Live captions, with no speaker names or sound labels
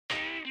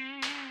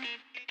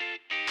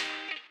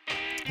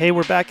Hey,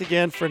 we're back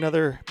again for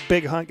another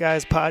Big Hunt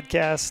Guys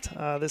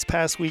podcast. This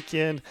past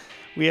weekend,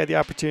 we had the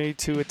opportunity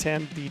to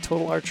attend the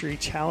Total Archery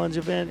Challenge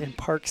event in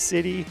Park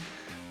City.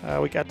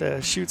 We got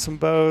to shoot some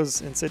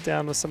bows and sit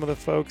down with some of the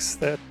folks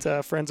that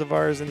friends of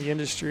ours in the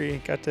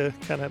industry, got to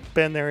kind of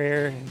bend their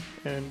ear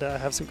and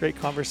have some great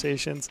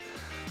conversations.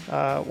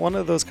 One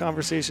of those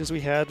conversations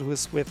we had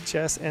was with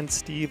Jess and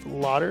Steve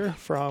Lauder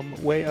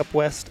from Way Up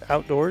West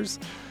Outdoors.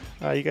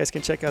 You guys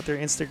can check out their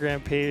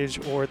Instagram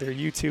page or their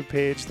YouTube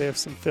page. They have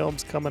some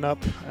films coming up,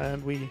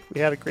 and we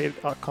had a great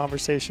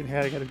conversation here.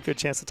 I got a good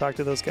chance to talk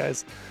to those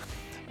guys.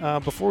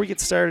 Before we get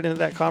started into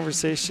that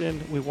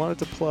conversation, we wanted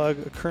to plug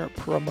a current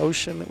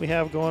promotion that we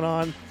have going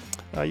on.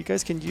 You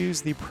guys can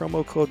use the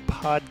promo code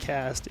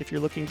PODCAST if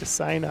you're looking to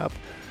sign up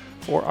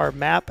for our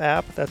map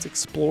app. That's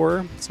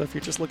Explorer. So if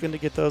you're just looking to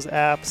get those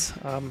apps,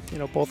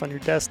 both on your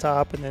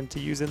desktop and then to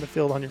use in the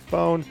field on your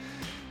phone,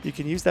 you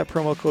can use that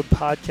promo code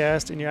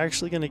PODCAST, and you're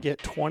actually going to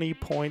get 20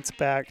 points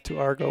back to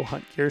Argo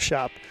Hunt Gear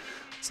Shop.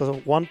 So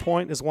 1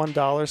 point is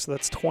 $1, so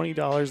that's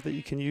 $20 that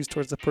you can use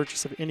towards the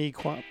purchase of any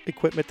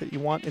equipment that you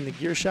want in the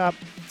gear shop.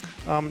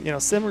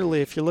 Similarly,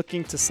 if you're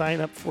looking to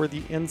sign up for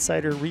the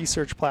Insider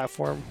Research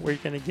platform, where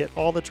you're going to get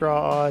all the draw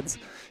odds,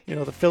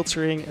 the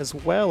filtering, as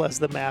well as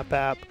the map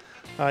app,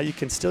 you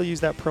can still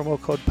use that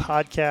promo code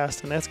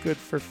PODCAST, and that's good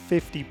for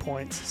 50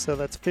 points. So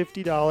that's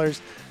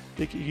 $50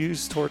 that you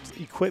use towards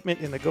equipment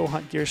in the Go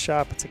Hunt Gear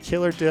Shop. It's a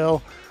killer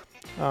deal.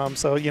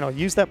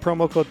 Use that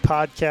promo code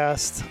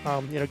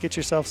PODCAST. Get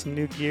yourself some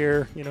new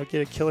gear.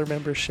 Get a killer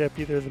membership,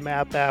 either the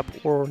map app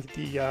or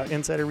the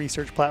Insider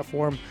Research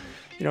platform.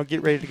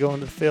 Get ready to go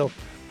into the field.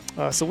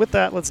 So with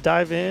that, let's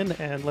dive in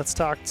and let's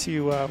talk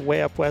to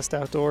Way Up West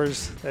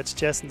Outdoors. That's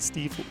Jess and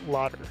Steve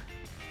Lauder.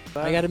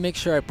 I got to make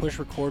sure I push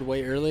record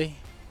way early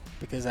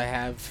because I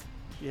have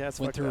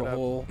went through a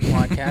whole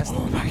podcast.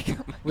 Oh my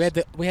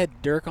God. We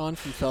had Dirk on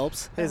from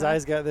Phelps. His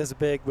eyes got this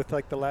big with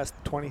like the last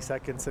 20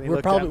 seconds, and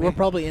We're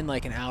probably in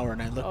like an hour,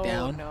 and I look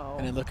down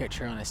and I look at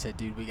Cheryl and I said,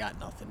 "Dude, we got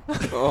nothing."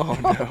 Oh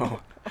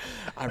no.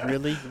 I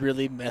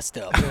really messed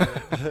up.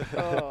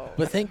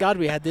 But thank God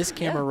we had this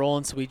camera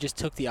rolling, so we just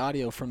took the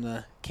audio from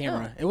the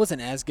camera. It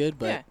wasn't as good,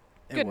 but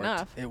it good worked.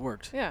 enough. It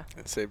worked. Yeah.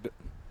 It saved it.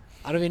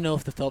 I don't even know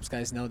if the Phelps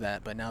guys know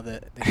that, but now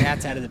that the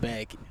cat's out of the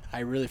bag, I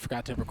really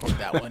forgot to record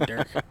that one,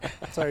 Dirk.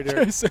 Sorry,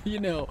 Dirk. So you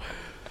know.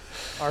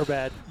 Our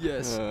bad.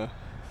 Yes. All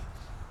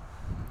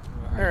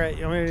right,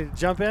 you want me to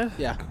jump in?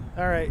 Yeah.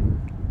 All right.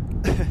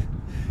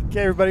 Okay,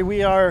 everybody,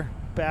 we are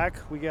back.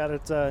 We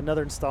got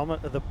another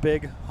installment of the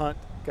Big Hunt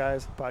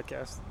Guys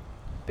podcast.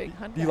 Big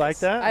Hunt You Guys. like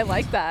that? I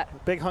like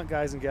that. Big Hunt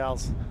Guys and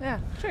gals, Yeah,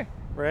 sure.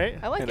 right?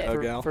 I like And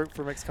it.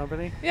 For mixed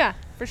company. Yeah,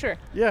 for sure.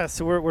 Yeah,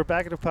 so we're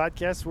back at the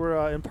podcast.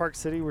 We're in Park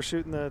City. We're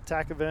shooting the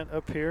TAC event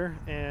up here,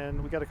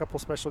 and we got a couple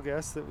special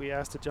guests that we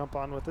asked to jump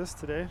on with us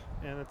today,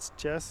 and it's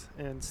Jess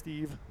and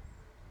Steve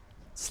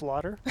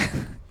Slaughter.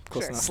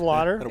 Close Sure. enough.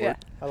 Slaughter. That'll Yeah. work.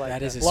 I like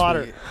That is a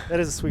Slaughter. sweet. That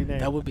is a sweet name.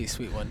 That would be a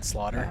sweet one,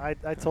 Slaughter.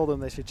 I told them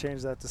they should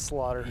change that to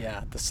Slaughter.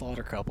 Yeah, the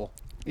Slaughter couple.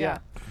 Yeah.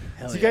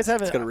 Hell So you yeah. guys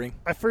haven't. It's got a ring.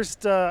 I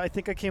first, I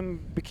think I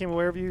became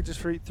aware of you just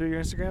through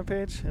your Instagram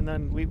page, and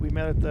then we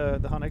met at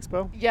the Hunt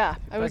Expo. Yeah,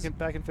 I was.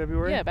 back in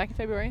February. Yeah, back in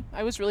February.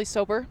 I was really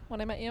sober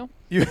when I met you.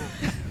 You.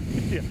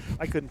 Yeah,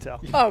 I couldn't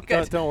tell. Oh,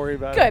 good. Don't worry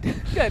about it.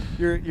 Good.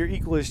 You're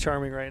equally as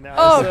charming right now.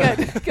 Oh,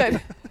 so-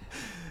 good.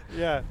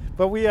 Yeah,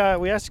 but we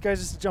asked you guys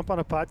just to jump on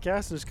a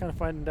podcast and just kind of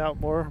find out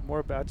more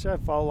about you. I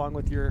follow along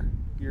with your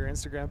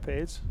Instagram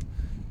page,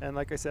 and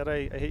like I said,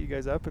 I hit you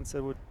guys up and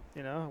said, we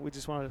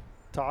just want to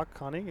talk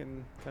hunting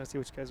and kind of see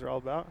what you guys are all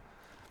about.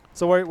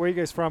 So where are you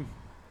guys from?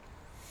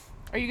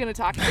 Are you gonna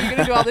talk? Are you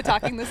gonna do all the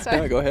talking this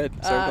time? Yeah, go ahead.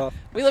 Start it off.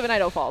 We live in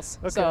Idaho Falls,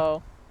 Okay.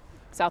 so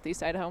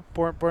southeast Idaho.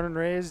 Born and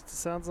raised.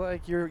 Sounds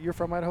like you're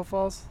from Idaho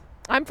Falls.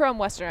 I'm from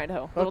Western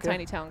Idaho, a little Okay.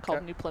 tiny town called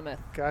Okay. New Plymouth.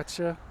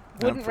 Gotcha.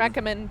 Wouldn't from-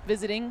 recommend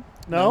visiting.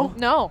 No,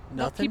 No,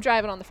 Nothing? keep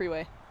driving on the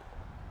freeway.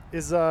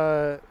 is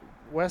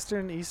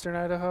Western Eastern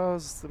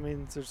Idaho's? I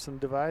mean, is there some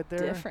divide there?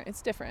 Different.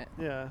 It's different.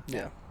 Yeah.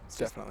 Yeah,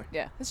 definitely.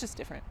 Yeah, it's just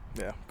different.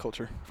 Yeah,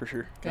 culture for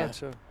sure. Yeah.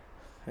 Gotcha.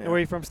 Yeah. And where are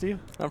you from, Steve?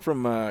 I'm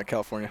from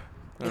California.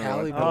 I don't know.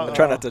 Cali I boy.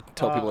 try not to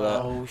tell people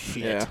that. Oh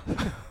shit.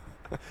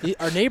 Yeah.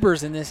 Our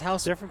neighbors in this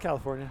house. They're from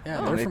California. Yeah,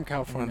 Oh, they're they- from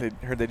California.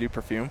 Heard they do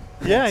perfume.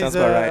 Yeah, Sounds he's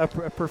about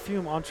right. a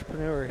perfume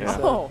entrepreneur. Yeah.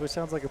 Oh. Which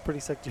sounds like a pretty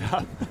sick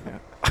job.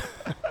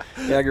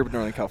 Yeah, I grew up in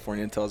Northern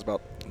California until I was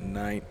about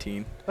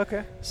 19.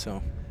 Okay.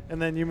 So,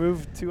 And then you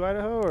moved to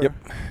Idaho? Or? Yep.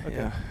 Okay.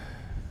 yeah,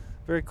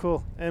 Very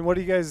cool. And what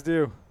do you guys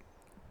do?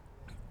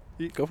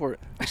 go for it.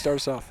 You start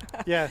us off.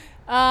 Yeah.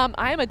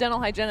 I am a dental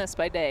hygienist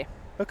by day.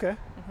 Okay.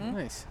 Mhm.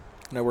 Nice.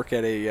 And I work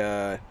at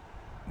a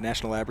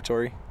national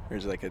laboratory.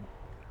 There's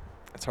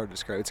it's hard to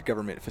describe. It's a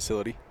government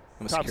facility.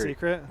 I'm a Top security,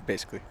 secret.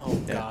 basically. Oh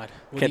Yeah. God.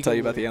 What Can't do tell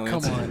you about the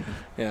aliens. Come on.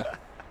 Yeah,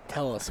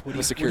 Tell us. What I'm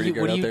are a security you,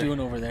 guard what are out you there. doing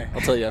over there? I'll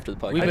tell you after the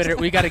podcast.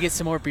 We got to get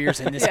some more beers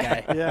in this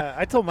Yeah. guy. Yeah,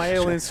 I told my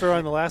alien story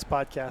on the last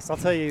podcast. I'll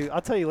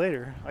tell you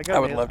later. I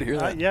would love to hear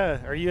that.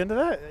 Yeah, are you into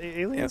that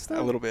alien Yeah, stuff?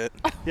 a little bit.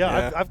 Yeah,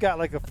 Yeah. I've got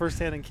like a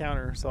first-hand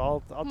encounter, so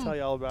I'll tell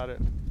you all about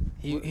it.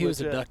 He was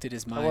legit. abducted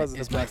is I my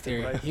wasn't is my abducted,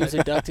 theory. right? He was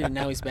abducted and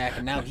now he's back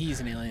and now he's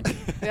an alien.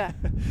 Yeah.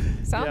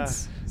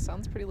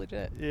 Sounds pretty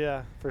legit.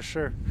 Yeah, for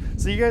sure.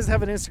 So you guys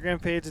have an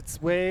Instagram page.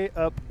 It's Way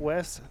Up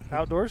West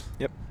Outdoors.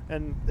 Yep.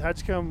 And how'd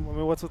you come? I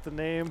mean, what's with the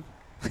name?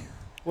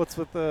 What's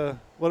with the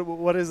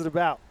what is it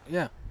about?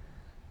 Yeah.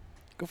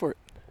 Go for it.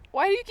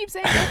 Why do you keep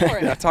saying go for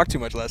I it? talked too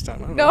much last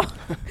time. I don't No, know.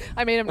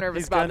 I made him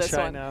nervous He's about this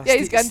gun-shy one. now. Yeah,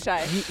 he's gun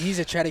shy. He's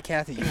a chatty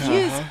Cathy. He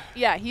is.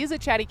 Yeah, he is a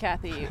chatty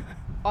Cathy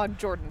on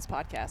Jordan's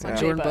podcast. On Yeah.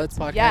 J Jordan Bud's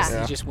Bud's podcast.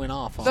 Yeah. He just went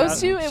off on Those Shout-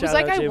 two, it was shout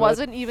like out I J Bud.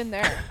 wasn't even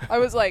there. I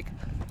was like,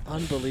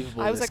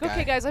 Unbelievable. I was this like,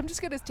 okay, guy. guys, I'm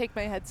just gonna take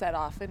my headset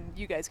off and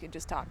you guys can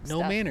just talk. No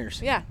stuff. manners.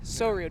 Yeah,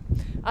 so rude.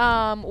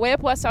 Way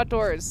Up West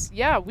Outdoors.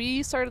 Yeah,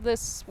 we started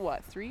this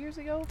 3 years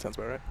ago. Sounds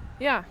about right.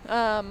 Yeah.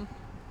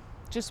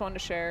 Just wanted to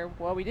share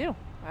what we do.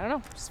 I don't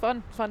know, it's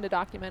fun to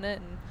document it.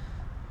 And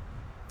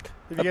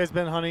Have you guys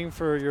been hunting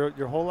for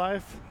your whole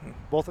life?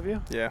 Both of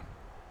you? Yeah.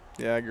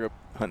 Yeah, I grew up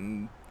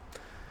hunting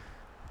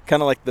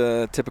kind of like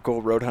the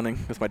typical road hunting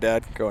with my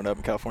dad growing up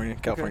in California.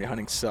 California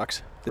hunting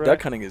sucks. The Right.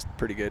 duck hunting is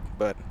pretty good,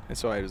 but and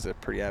so I was a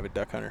pretty avid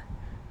duck hunter.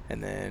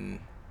 And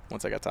then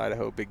once I got to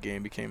Idaho, big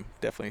game became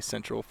definitely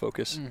central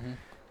focus. Mm-hmm.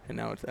 And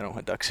now I don't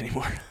hunt ducks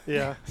anymore.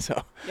 Yeah.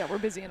 So, yeah, we're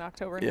busy in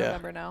October and Yeah.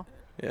 November now.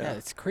 Yeah, yeah.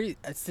 it's crazy.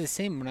 It's the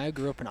same when I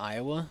grew up in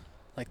Iowa.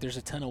 Like, there's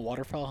a ton of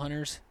waterfowl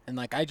hunters, and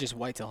like I just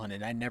whitetail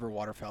hunted. I never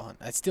waterfowl hunt.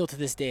 I still to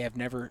this day have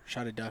never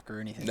shot a duck or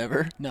anything.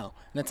 Never? No,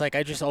 and it's like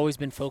I just always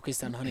been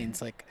focused on hunting.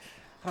 It's like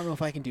I don't know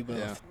if I can do both.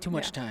 Yeah. Too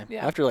much Yeah. time.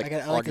 Yeah. After like I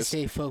like to August,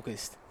 stay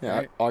focused. yeah,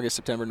 right? August,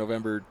 September,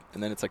 November,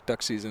 and then it's like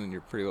duck season, and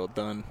you're pretty well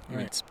done. I mean,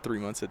 Right. it's 3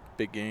 months at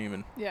big game,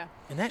 and Yeah.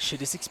 And that shit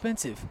is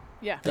expensive.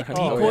 Yeah. Like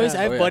Oh, decoys, yeah.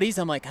 I have Oh, yeah. buddies.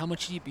 I'm like, how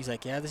much do you? He's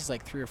like, yeah, this is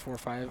like $3 or $4 or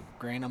 $5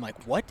 grand. I'm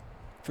like, what?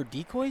 For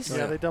decoys? Yeah,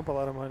 Yeah. they dump a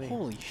lot of money.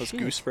 Holy those shit!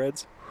 goose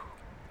spreads.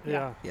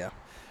 Yeah. Yeah.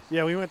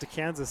 Yeah, we went to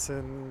Kansas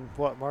in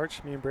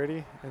March, me and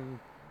Brady, and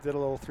did a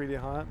little 3D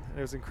hunt.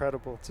 It was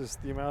incredible.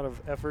 Just the amount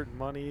of effort and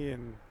money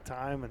and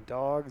time and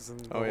dogs and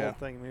the Oh, whole yeah.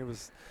 thing. I mean,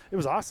 it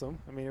was awesome.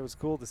 I mean, it was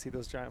cool to see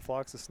those giant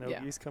flocks of snow Yeah.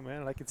 geese come in,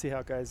 and I can see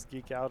how guys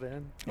geek out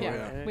in. Oh, Yeah.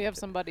 yeah. We have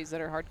some buddies that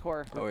are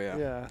hardcore. Oh yeah.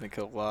 Yeah. They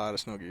kill a lot of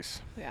snow geese.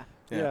 Yeah.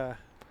 Yeah.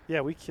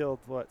 Yeah, we killed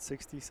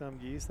 60 some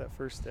geese that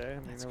first day. I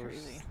mean, That's there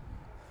was crazy.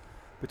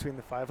 between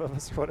the 5 of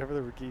us or whatever,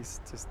 there were geese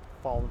just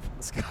falling from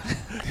the sky.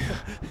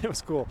 It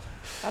was cool.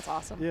 That's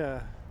awesome.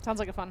 Yeah. Sounds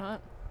like a fun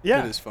hunt.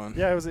 Yeah. It is fun.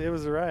 Yeah, it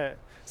was a riot.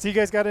 So you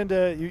guys got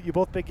into you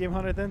both big game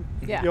hunted then?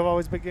 Yeah. You've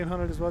always big game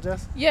hunted as well,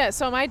 Jess? Yeah,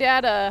 so my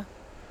dad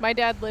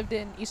lived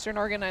in Eastern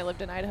Oregon, I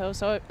lived in Idaho,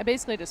 so I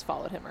basically just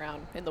followed him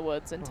around in the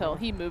woods until Uh-huh.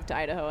 he moved to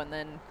Idaho, and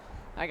then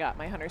I got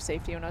my hunter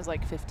safety when I was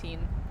like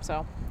 15.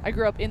 So I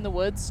grew up in the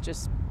woods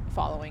just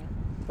following,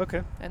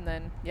 Okay. and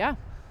then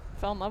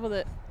fell in love with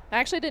it. I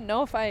actually didn't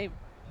know if I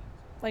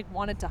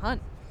wanted to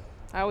hunt.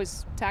 I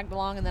always tagged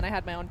along, and then I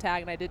had my own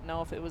tag, and I didn't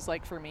know if it was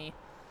for me.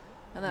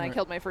 And then I Right.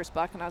 killed my first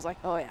buck, and I was like,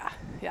 oh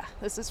yeah,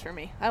 this is for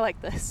me. I like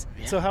this.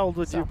 Yeah. So how old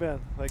would you So, have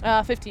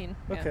been? 15.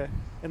 Yeah. Okay.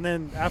 And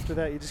then after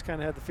that, you just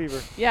kind of had the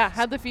fever. Yeah,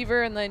 had the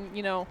fever, and then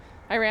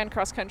I ran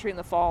cross country in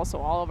the fall,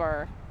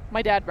 so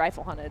my dad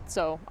rifle hunted,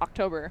 so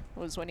October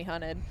was when he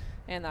hunted,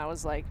 and that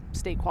was like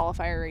state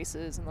qualifier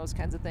races and those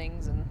kinds of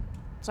things, and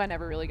so I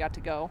never really got to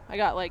go. I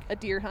got like a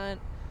deer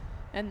hunt,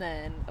 and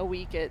then a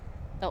week at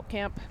elk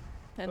camp,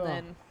 and Oh.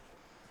 then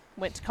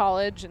went to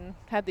college and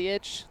had the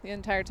itch the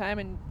entire time,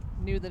 and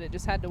knew that it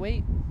just had to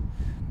wait.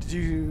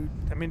 Did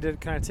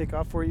it kind of take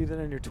off for you then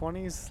in your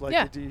 20s?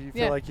 Yeah, Did you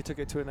feel yeah. like you took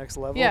it to a next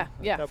level? Yeah, at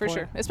yeah, that for point?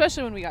 sure.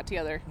 Especially when we got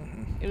together.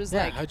 It was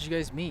Yeah, like, how'd you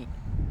guys meet?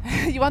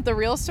 you want the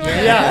real story?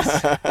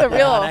 Yes. The real,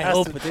 God, I Has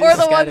hope to- it Or is. or It's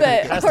the gotta one be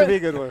that, good. Has to be a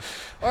good one.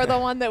 or the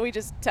one that we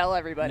just tell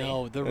everybody.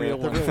 No, the Yeah. real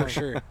The one real for one.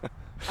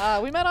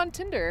 sure. We met on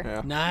Tinder.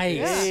 Yeah. Nice.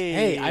 Yeah.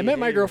 Hey, I met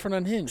my Hey. girlfriend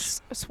on Hinge.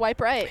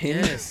 Swipe right.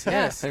 Hinge? Yes, Yeah.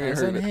 yes. Have I you was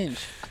heard on of it? Hinge. Is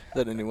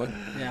that a new one?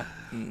 Yeah,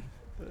 Mm.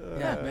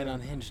 yeah. Met on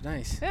Hinge.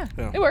 Nice. Yeah,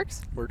 Yeah. it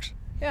works. Works.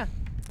 Yeah,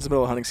 It's the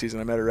middle of hunting season.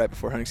 I met her right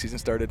before hunting season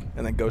started,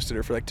 and then ghosted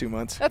her for like 2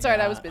 months. that's all right.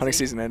 I was Yeah. busy. Hunting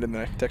season ended, and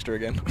then I texted her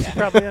again. You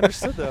probably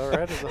understood though,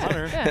 right? As a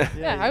hunter.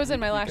 Yeah, I was in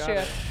my you last got year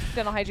it. at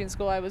dental hygiene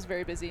school. I was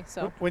very busy,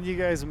 so When you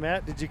guys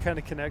met, did you kind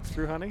of connect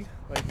through hunting?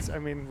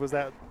 Was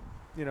that,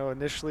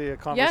 initially a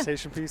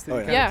conversation piece that Oh,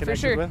 you yeah. kind Yeah, of for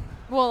connected sure. with?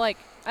 well, I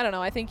don't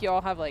know. I think you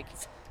all have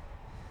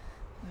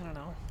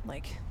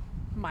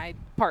my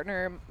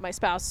partner, my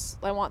spouse.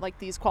 I want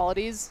these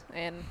qualities,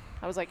 and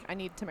I was like, I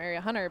need to marry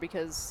a hunter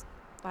because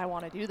I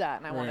want to do that,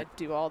 and I want Right.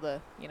 to do all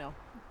the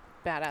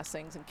badass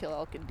things and kill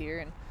elk and deer,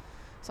 and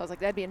so I was like,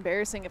 that'd be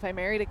embarrassing if I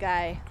married a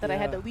guy that I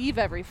had to Yeah. leave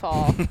every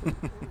fall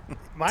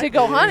Might to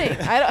go be. hunting.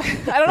 I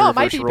don't know. It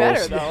might be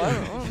Reverse better roles.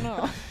 though. I don't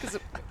know because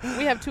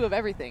we have 2 of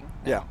everything.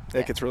 Yeah,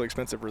 Yeah. it gets really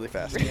expensive really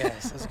fast.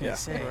 Yes, I was gonna Yeah.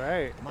 say.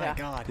 Right. My Yeah.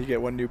 God, You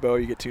get 1 new bow,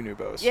 you get 2 new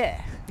bows.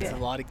 Yeah. it's Yeah. a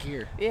lot of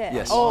gear. Yeah.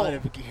 Yes. A Oh. lot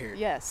of gear.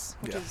 Yes.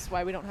 Which Yeah. is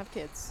why we don't have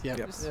kids. Yep.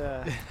 Yep. Just-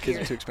 Yeah. Kids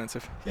are too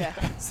expensive. Yeah.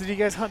 So do you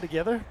guys hunt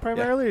together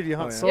primarily, or do you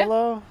hunt yeah.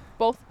 solo?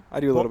 Both. I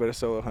do a Well, little bit of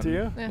solo hunting.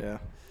 you? Yeah. Yeah.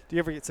 Do you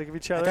ever get sick of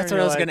each other? That's and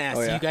what I you're was like, gonna ask.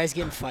 Oh, Do yeah. you guys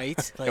get in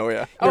fights? Like, Oh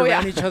yeah. You're Oh, yeah.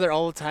 around each other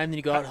all the time. Then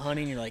you go out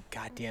hunting. and You're like,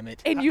 God damn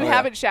it. And you Oh, yeah.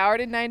 haven't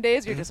showered in 9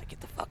 days. You're just like, get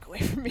the fuck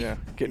away from me. Yeah.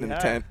 Getting in the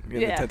Yeah. tent, getting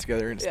in Yeah. the tent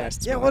together, and it's Yeah. nice.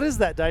 To Yeah, smell what it. is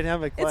that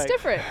dynamic It's like?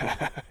 different.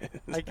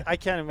 I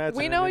can't imagine.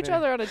 We it know in each there.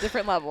 other on a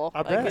different level. I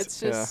Like bet. it's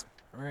just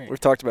Right. We've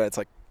talked about it. It's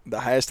like the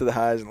highest of the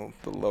highs and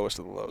the lowest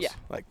of the lows. Yeah.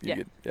 Like you Yeah.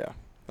 get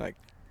like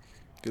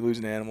you lose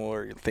an animal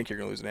or you think you're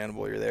gonna lose an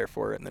animal, you're there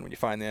for it, and then when you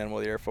find the animal,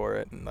 you're there for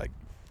it, and like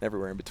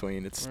everywhere in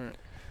between, it's Right.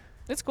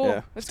 it's cool. Yeah,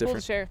 it's it's cool to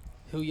different. share.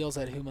 Who yells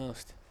at who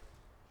most?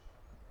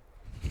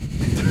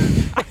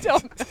 I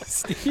don't.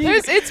 Steve.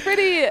 It's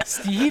pretty.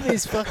 Steve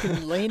is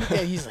fucking laying it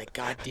down. He's like,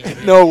 God damn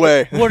it. no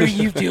way. What are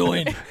you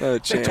doing? Not a I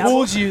chance.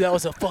 told you that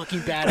was a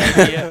fucking bad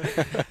idea.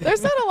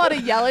 There's not a lot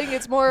of yelling.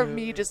 It's more of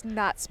me just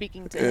not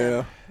speaking to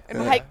him.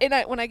 Yeah.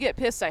 And when I get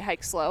pissed, I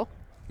hike slow.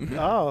 Mhm.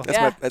 Oh,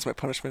 Yeah. That's my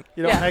punishment.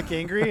 you don't Yeah. hike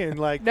angry and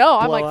like. No,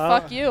 I'm blow like,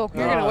 out? fuck you. You're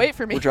Oh. gonna wait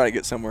for me. We're trying to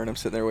get somewhere, and I'm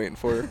sitting there waiting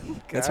for her.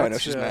 That's how I know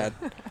she's Gotcha.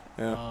 mad.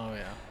 Yeah. Oh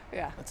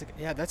yeah.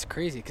 Yeah. That's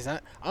crazy. Because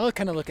I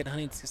kind of look at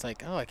hunting. It's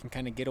like, oh, I can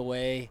kind of get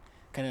away,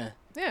 kind of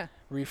Yeah.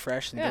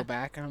 refresh and Yeah. go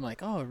back. And I'm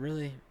like, oh, I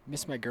really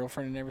miss my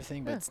girlfriend and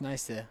everything. But Yeah. it's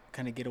nice to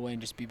kind of get away and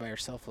just be by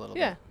yourself a little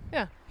Yeah. bit.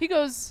 Yeah. He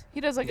does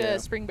like Yeah. a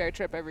spring bear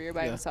trip every year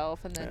by Yeah.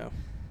 himself, and then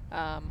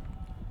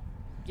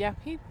Yeah.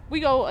 we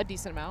go a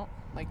decent amount,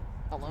 like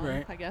alone,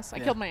 Right. I guess. I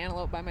Yeah. killed my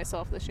antelope by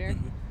myself this year.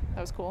 Mhm.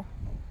 That was cool.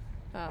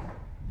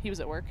 He was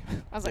at work.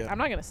 I was like, Yeah. I'm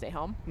not gonna stay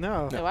home.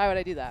 No. So why would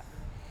I do that?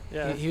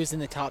 Yeah. He was in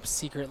the top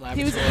secret He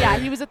laboratory.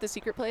 was he was at the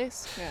secret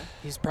place. Yeah.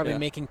 He's probably Yeah.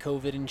 making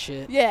COVID and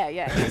shit. Yeah,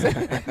 yeah. He was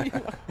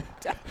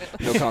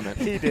definitely. No comment.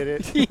 He did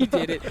it. He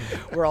did it.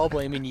 We're all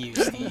blaming you,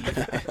 Steve.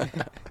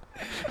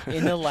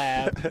 In the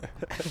lab.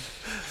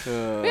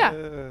 Yeah.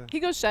 Uh, He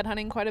goes shed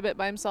hunting quite a bit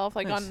by himself.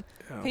 Like Nice.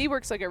 Yeah. he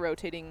works like a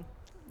rotating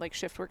like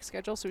shift work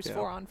schedule, so he's Yeah.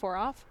 4 on, 4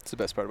 off. It's the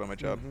best part about my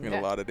job. Mhm. I get Yeah.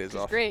 a lot of days Which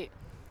is off. great.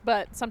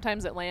 But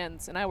sometimes it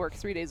lands, and I work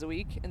 3 days a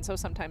week, and so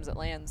sometimes it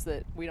lands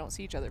that we don't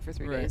see each other for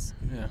 3 Right. days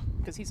Yeah.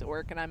 because he's at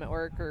work and I'm at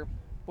work or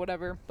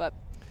whatever. But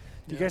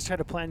Do you guys try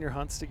to plan your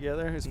hunts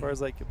together as far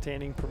as like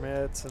obtaining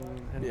permits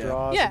and Yeah.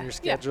 draws Yeah, and your yeah.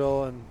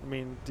 schedule? And I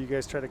mean, do you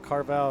guys try to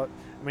carve out?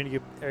 I mean,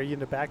 are you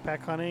into backpack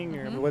hunting,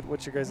 or I mean, Mhm.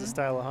 what's your guys' Mhm.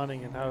 style of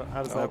hunting, and how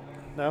does Oh. that?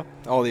 No.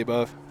 All the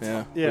above.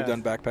 Yeah. Yeah. We've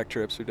done backpack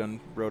trips. We've done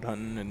road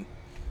hunting, and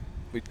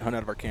we hunt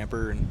out of our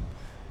camper and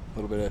a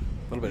little bit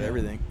of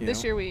everything.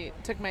 this year we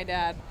took my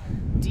dad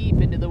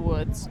deep into the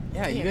woods.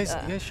 Yeah, you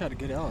And, guys shot a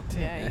good elk too.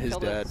 yeah, he his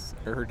killed dad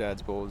a or her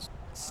dad's bull was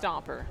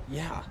stomper.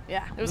 Yeah.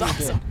 Yeah, it was Really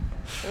awesome.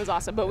 It was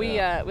awesome. But we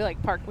Yeah.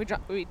 like parked.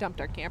 We dumped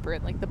our camper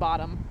at like the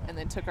bottom, and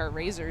then took our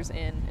razors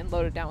in and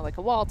loaded down with like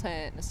a wall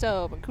tent and a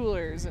stove and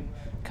coolers and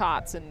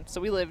cots, and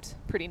so we lived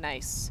pretty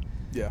nice,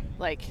 yeah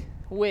like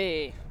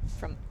away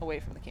from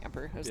the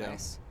camper. It was Yeah.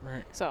 nice.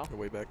 Right. So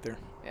way back there.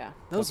 yeah,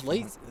 That was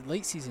That's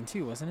late season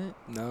too, wasn't it?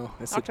 No,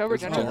 it's October,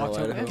 it's general.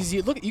 Idaho. Because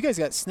you guys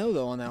got snow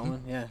though on that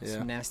one. Yeah. Yeah.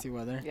 Some nasty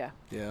weather. yeah,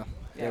 Yeah.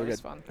 yeah. It we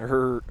was got fun.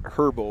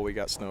 her bull. We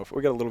got snow.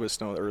 We got a little bit of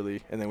snow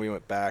early, and then we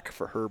went back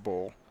for her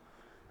bull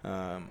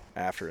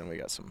after, and we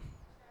got some.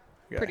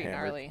 We got Pretty hammered.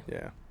 gnarly.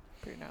 Yeah,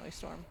 Pretty gnarly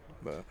storm.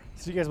 but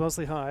So you guys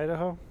mostly hunt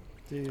Idaho?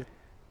 Do you?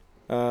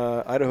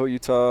 Idaho,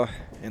 Utah,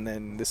 and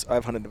then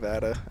I've hunted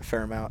Nevada a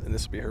fair amount, and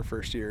this will be her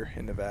first year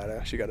in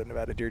Nevada. She got a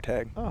Nevada deer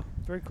tag, Oh,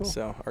 very cool.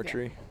 so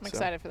archery. I'm so.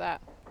 excited for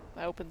that.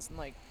 That opens in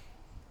like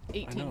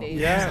 18 know. days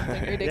or Yeah.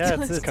 something Yeah,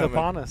 ridiculous. it's coming.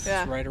 upon us.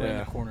 Yeah. It's right around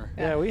Yeah. the corner.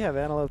 Yeah, we have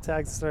antelope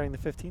tags starting the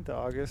 15th of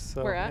August.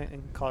 So Where at?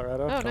 in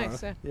Colorado. Oh,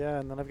 nice. Yeah. Yeah,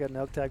 and then I've got an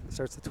elk tag that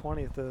starts the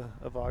 20th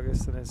of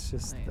August, and it's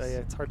just Nice.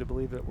 it's hard to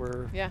believe that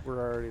we're Yeah.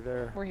 already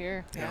there. We're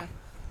here. Yeah.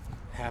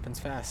 Happens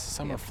fast.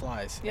 Summer Yeah.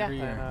 flies Yeah.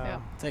 every I year. know. Yeah.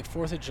 It's like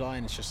 4th of July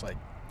and it's just like,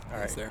 all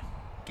It's right, there.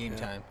 game Yeah.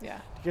 time. Yeah.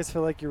 Do you guys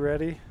feel like you're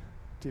ready?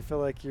 Do you feel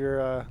like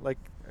you're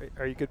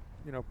are you good?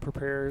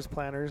 Preparers,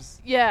 planners?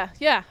 Yeah,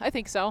 yeah, I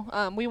think so.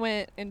 We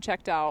went and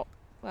checked out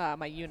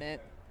my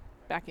unit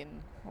back in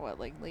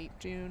late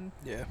June,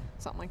 Yeah.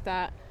 something like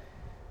that.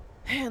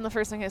 And the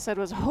first thing I said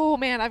was, "Oh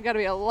man, I've got to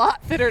be a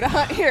lot fitter to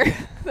hunt here.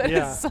 That is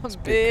Yeah. some It's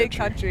big big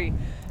country."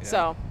 Yeah.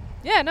 So,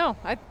 yeah, no,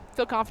 I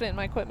feel confident in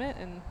my equipment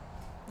and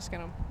just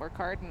gonna work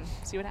hard and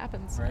see what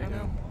happens. I Right. don't Yeah.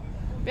 know.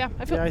 Yeah,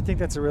 I feel. Yeah, I think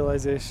that's a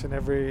realization.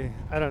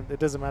 It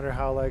doesn't matter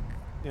how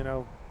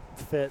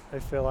fit I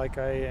feel like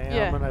I am,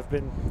 Yeah. and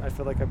I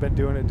feel like I've been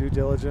doing a due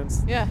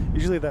diligence. Yeah.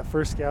 Usually that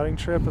first scouting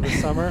trip of the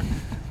summer,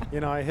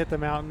 I hit the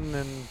mountain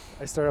and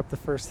I start up the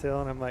first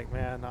hill, and I'm like,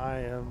 man,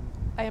 I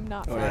I am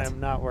not. Oh, fit. yeah. am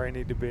not where I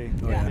need to be.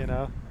 Oh,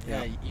 yeah.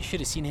 Yeah, you should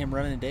have seen him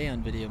running a day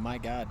on video. My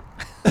God.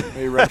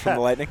 Maybe run from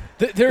the lightning.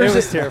 There's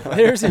was terrifying.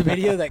 There's a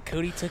video that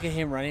Cody took of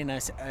him running.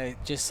 And I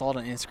just saw it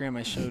on Instagram.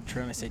 I showed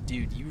Trent. I said,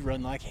 "Dude, you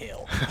run like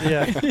hell."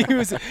 Yeah.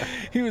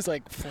 he was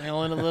like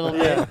flailing a little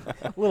bit. Yeah,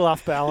 a little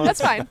off balance.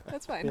 That's fine.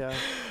 That's fine. Yeah,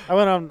 I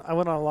went on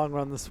a long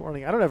run this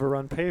morning. I don't ever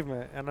run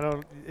pavement,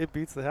 and it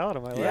beats the hell out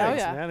of my legs, Yeah. Oh,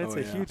 yeah. man. It's Oh,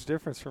 a yeah. huge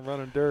difference from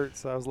running dirt.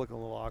 So I was looking a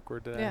little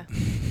awkward today. Yeah.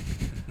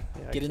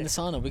 Yeah, I Get in the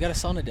can't- sauna. We got a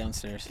sauna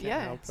downstairs.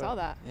 Yeah, help saw it.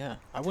 that. Yeah,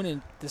 I went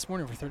in this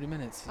morning for 30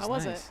 minutes. It's How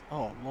was nice. it?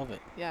 Oh, love it.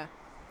 Yeah.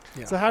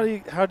 Yeah. So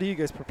how do you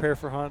guys prepare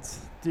for hunts?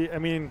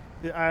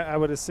 I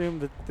would assume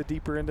that the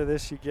deeper into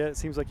this you get, it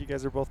seems like you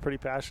guys are both pretty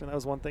passionate. That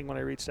was one thing when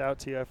I reached out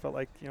to you. I felt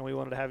like we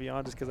wanted to have you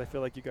on just because I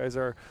feel like you guys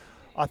are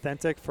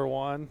authentic for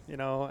one,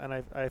 and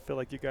I feel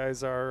like you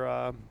guys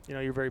are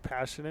you're very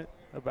passionate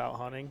about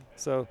hunting.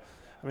 So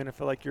I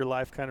feel like your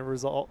life kind of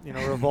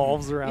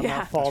revolves around Yeah.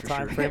 that fall That's for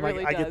time sure. frame. It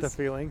really I get the does.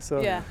 feeling.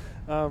 So Yeah.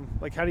 how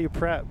do you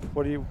prep?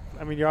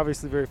 You're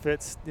obviously very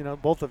fit,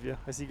 both of you.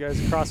 I see you guys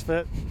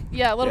CrossFit.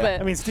 Yeah, a little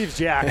Yeah. bit. Steve's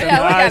jacked.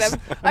 Yeah, look at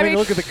him.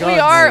 Look at the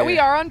guns. We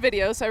are on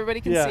video, so everybody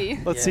can see.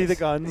 Let's see the Yes.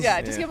 guns.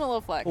 Yeah, just Yeah. give him a little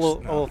flex. A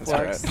little No,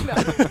 that's flex. all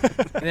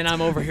No. And then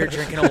I'm over here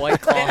drinking a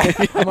White Claw.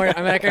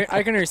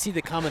 I can already see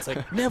the comments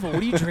like, Neville,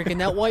 what are you drinking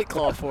that White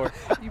Claw for?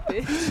 You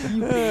bitch.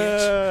 You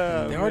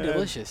bitch. They are man.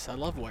 delicious. I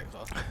love White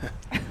Claw.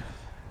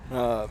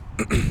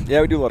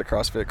 Yeah, we do a lot of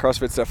CrossFit.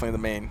 CrossFit's definitely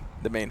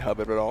the main hub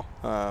of it all.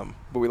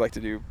 But we like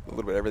to do a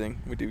little bit of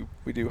everything.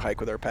 We do hike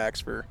with our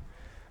packs for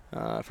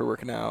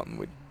working out,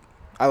 and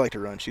I like to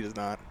run. She does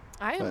not.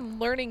 I am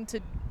learning to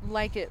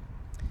like it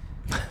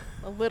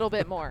a little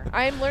bit more.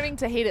 I am learning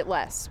to hate it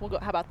less.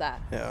 How about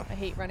that? Yeah, I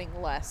hate running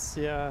less.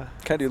 Yeah.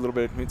 kind of do a little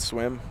bit. We'd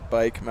swim,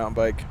 bike, mountain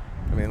bike.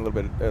 A little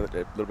bit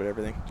of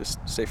everything. Just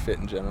stay fit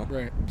in general.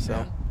 Right. So,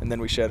 Yeah. and then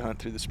we shed hunt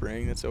through the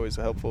spring. That's always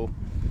a helpful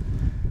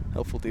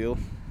deal.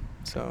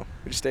 So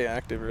we just stay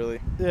active, really.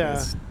 Yeah.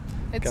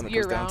 It's kinda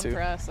year goes down round to-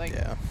 for us. Like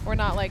Yeah. we're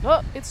not like,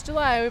 oh, it's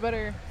July, we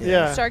better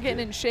Yeah. start getting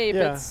in shape.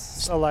 Yeah.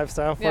 It's A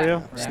lifestyle for Yeah. you.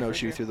 Right. Snowshoe For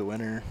sure. through the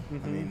winter.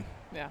 Mhm.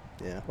 yeah.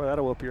 Yeah. Boy,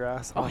 that'll whoop your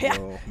ass. Oh yeah.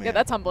 man. Yeah,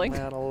 that's humbling.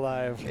 Man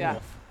alive. Yeah.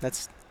 That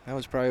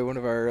was probably one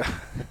of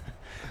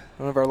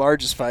our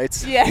largest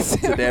fights. Yes.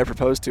 The day I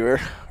proposed to her,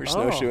 we're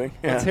snowshoeing.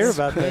 Let's Yeah. hear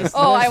about this.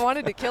 Oh, I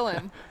wanted to kill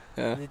him.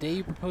 Yeah. The day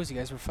you proposed, you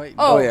guys were fighting.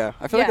 Oh, Oh yeah,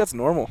 I feel like yeah. that's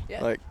normal.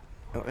 Yeah. Like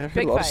I've heard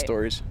Big a lot of fight.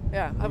 stories.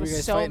 Yeah, I were was you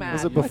guys so fighting? mad.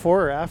 Was it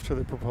before or after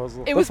the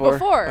proposal? It was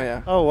before. Oh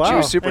yeah. Oh wow. She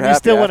was super and you happy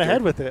still went after.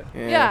 ahead with it.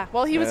 Yeah.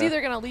 Well, he was Yeah.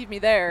 either gonna leave me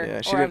there, Yeah,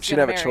 or she I was she'd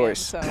gonna have a marry him, choice.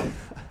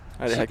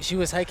 so She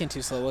was hiking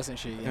too slow, wasn't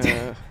she?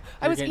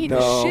 I was getting- eating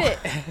No. shit.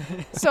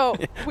 So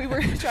we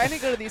were trying to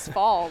go to these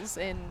falls,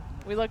 and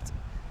we looked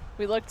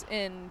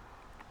in.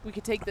 We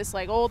could take this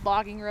like old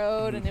logging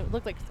road, and it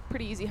looked like a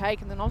pretty easy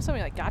hike. And then all of a sudden,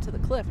 we like got to the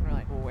cliff, and we're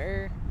like, well,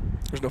 where?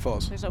 There's no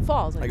falls. There's no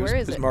falls. Like, Like where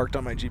it is was it? marked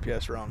on my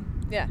GPS wrong.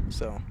 Yeah.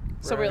 So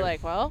So we're Right.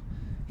 like, well,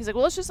 he's like,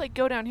 well, let's just like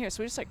go down here.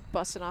 So we're just like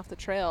busting off the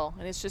trail,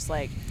 and it's just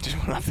like just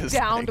went off this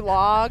downed thing.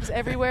 logs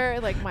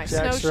everywhere. Like my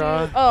Jack snowshoe.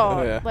 straw.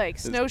 Oh, yeah. like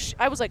It's- snowshoe.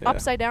 I was like yeah.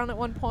 upside down at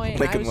one point.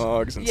 and I Lincoln was,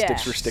 logs and yeah,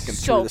 sticks were sticking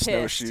so through the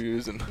pissed.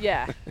 snowshoes and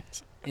Yeah.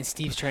 And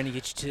Steve's trying to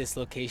get you to this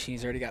location.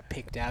 He's already got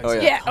picked out. Oh,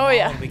 He's yeah. like, Yeah, "Come oh,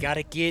 yeah. on, we got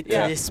to get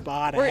Yeah. to this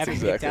spot. We're- I have it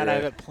picked Exactly out. I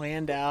have right. it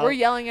planned out. We're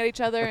yelling at each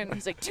other, and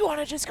he's like, "Do you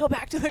want to just go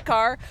back to the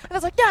car?" And I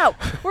was like, "No,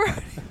 we're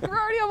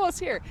already almost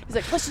here." He's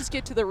like, "Let's just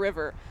get to the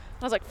river."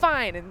 And I was like,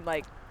 "Fine." And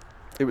like,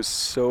 it was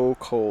so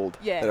cold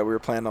Yeah. that we were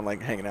planning on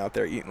like hanging out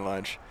there eating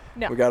lunch.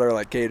 No. We got our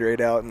like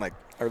Gatorade out and like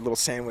our little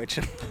sandwich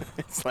and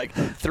it's like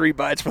 3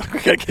 bites. We're like, we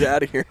gotta get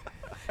out of here.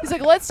 he's like,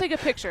 "Let's take a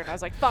picture." And I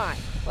was like, "Fine."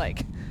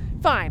 Like,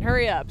 fine,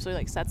 hurry up. So he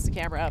like sets the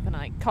camera up, and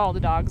I call the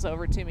dogs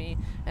over to me,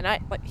 and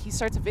he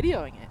starts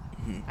videoing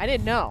it. I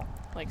didn't know.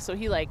 Like, so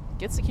he like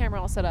gets the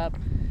camera all set up,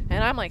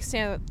 and I'm like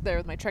standing there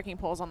with my trekking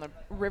poles on the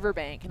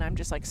riverbank, and I'm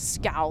just like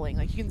scowling.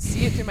 Like, you can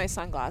see it through my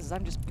sunglasses.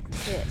 I'm just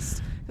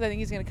pissed because I think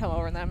he's gonna come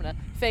over, and then I'm gonna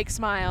fake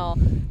smile,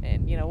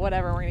 and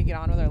whatever. We're gonna get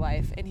on with our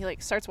life. And he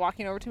like starts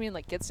walking over to me and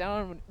like gets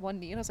down on one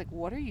knee, and I was like,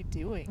 "What are you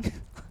doing?"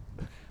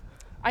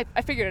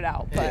 I figured it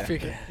out, Yeah, but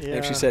figure- Yeah.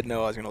 If she said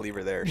no, I was gonna leave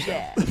her there. So.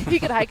 yeah, he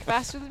could hike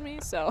faster than me,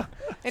 so,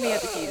 and he had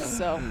the keys,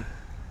 so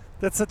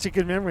That's such a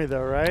good memory,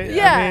 though, right?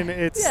 yeah, I mean,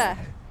 it's. yeah.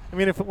 I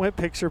mean, if it went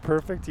picture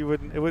perfect, it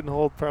wouldn't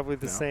hold probably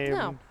the No. same.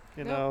 No.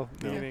 No.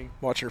 Meaning.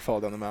 Watching her fall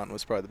down the mountain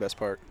was probably the best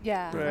part.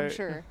 Yeah, I'm Right.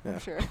 sure. Yeah. I'm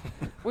sure.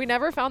 We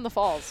never found the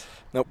falls.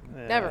 Nope.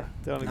 Yeah, Never.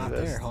 Don't Not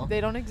exist. there, huh? They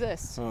don't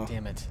exist. Oh,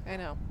 Damn it. I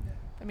know.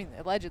 I mean,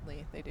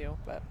 allegedly they do,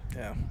 but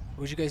yeah.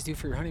 What'd you guys do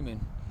for your honeymoon?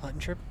 Hunting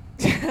trip?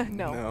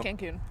 no, No.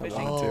 Cancun I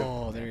fishing. wanted to.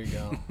 Oh, there you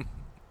go.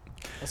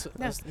 I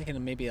Yeah. was thinking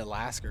of maybe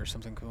Alaska or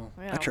something cool.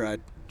 Yeah. I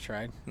tried.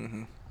 Tried.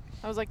 Mm-hmm.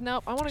 I was like,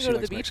 nope. I want to She go to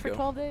the likes beach for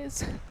Mexico. 12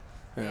 days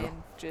Yeah.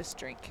 and just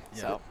drink. Yeah.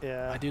 So,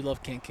 Yeah. I do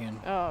love Cancun.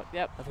 oh,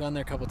 yep. I've gone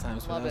there a couple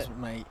times when Love I was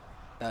it.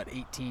 about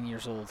 18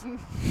 years old.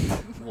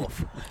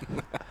 Woof.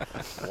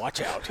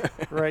 Watch out.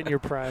 Right in your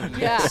prime.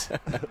 Yeah.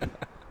 Because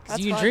That's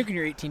you can fun. drink when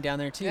you're 18 down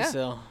there too, Yeah.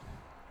 so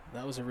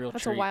that was a real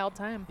That's treat. a wild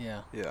time.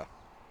 Yeah. Yeah.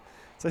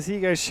 So I see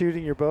you guys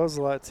shooting your bows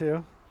a lot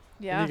too.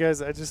 Yeah. And you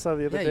guys, I just saw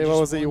the other Yeah, day. you What just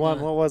was it you won won?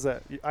 the- What was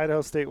it?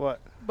 Idaho State what?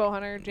 Bow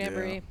hunter,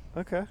 jamboree.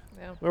 Okay.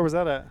 Yeah. Where was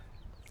that at?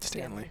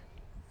 Stanley.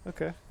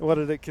 Okay. What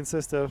did it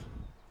consist of?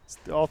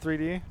 All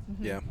 3D? Mhm.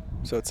 Yeah.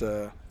 So it's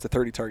a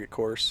 30 target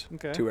course.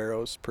 Okay. 2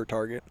 arrows per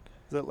target.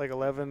 Is it like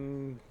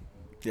 11?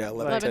 Yeah,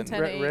 11, 10.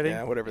 10, 8. ready?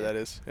 Yeah, whatever that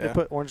is. They Yeah.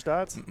 put orange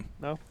dots? Mm-mm.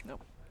 No?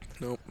 Nope.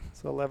 Nope.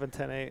 So 11,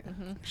 10, 8.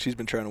 Mhm. She's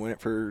been trying to win it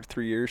for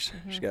 3 years.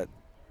 She Mhm. got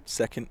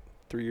second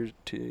 3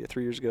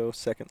 years ago,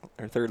 second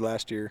or third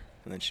last year,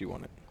 and then she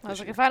won it. I was this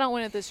like, year. if I don't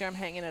win it this year, I'm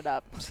hanging it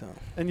up. So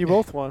And you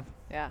both won.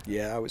 Yeah.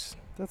 yeah,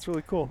 That's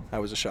really cool. I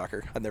was a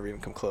shocker. I'd never even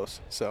come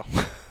close. So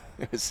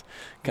It was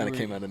kind of You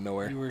were- came out of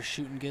nowhere. You were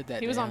shooting good that day.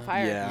 He was on huh?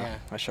 fire. Yeah,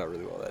 I shot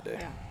really well that day.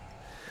 Yeah.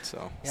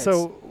 So Yeah,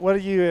 So what do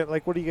you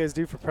guys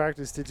do for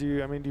practice? Do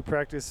you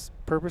practice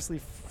purposely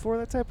for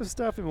that type of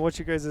stuff? I mean, what's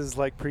your guys'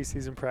 like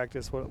preseason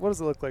practice? What does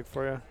it look like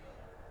for you?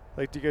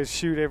 Like, do you guys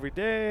shoot every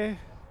day?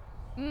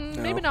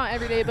 Maybe not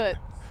every day, but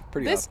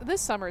pretty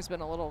this summer's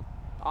been a little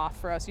off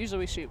for us. Usually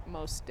we shoot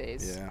most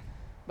days. Yeah.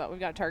 But we've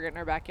got a target in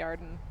our backyard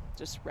and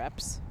just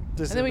reps.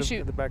 Just And then in we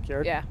shoot- in the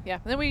backyard. Yeah, yeah.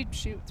 And then we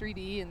shoot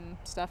 3D and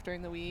stuff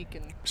during the week.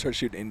 And Started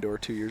shooting indoor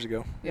 2 years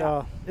ago.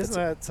 yeah. Isn't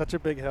that such a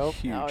big help?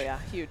 Huge. Oh yeah,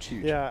 huge.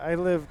 Huge. Yeah, I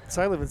live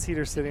in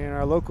Cedar City, and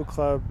our local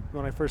club,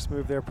 when I first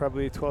moved there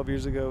probably 12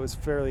 years ago, was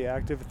fairly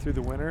active through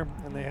the winter,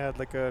 and they had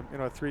like a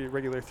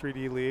regular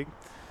 3D league.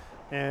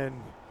 And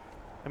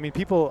I mean,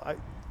 people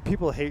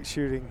hate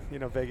shooting,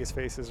 Vegas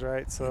faces,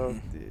 right? So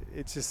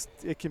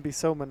it can be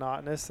so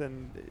monotonous,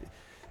 and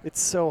it's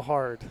so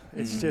hard.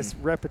 It's just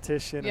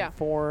repetition Yeah. and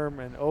form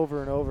and over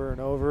and over and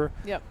over.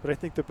 Yep. But I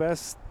think the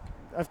best,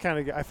 I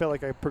felt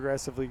like I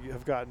progressively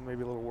have gotten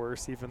maybe a little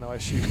worse, even though I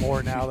shoot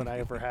more now than I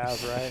ever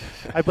have, right?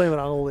 I blame it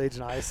on old age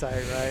and eyesight,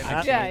 right? I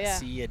can't Yeah.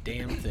 see a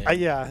damn thing.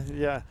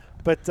 Yeah.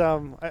 But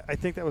I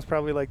think that was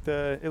probably like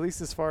at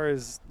least as far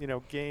as,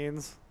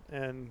 gains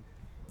and,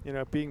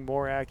 being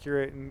more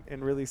accurate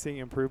and really seeing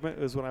improvement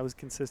was when I was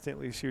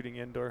consistently shooting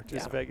indoor,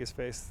 just Yeah. Vegas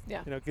face.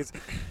 Yeah. Because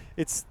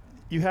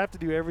you have to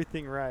do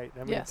everything right.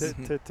 I mean, Yes.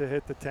 to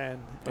hit the 10.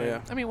 Oh,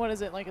 yeah. I mean, what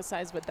is it, like a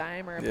size of a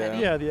dime or a Yeah.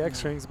 penny? Yeah, the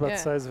X ring's about Yeah.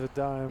 the size of a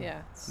dime.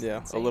 Yeah. It's Yeah,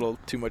 insane. a little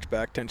too much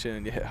back tension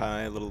and you hit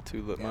high, a little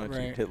too much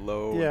right. you hit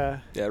low. Yeah.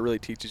 Yeah, it really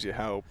teaches you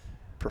how,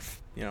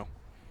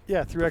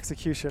 Yeah, through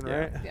execution, Yeah.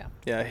 right? Yeah.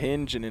 yeah,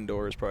 hinge and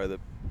indoor is probably the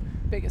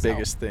Biggest.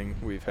 biggest thing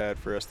we've had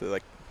for us to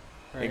like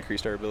Right.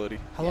 increase our ability.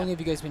 How long have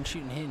you guys been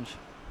shooting hinge?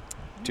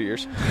 2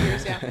 years. 2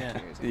 years, yeah. Yeah.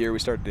 2 years, The year we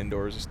started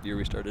indoors is the year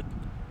we started.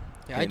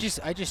 Yeah, I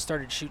just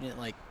started shooting it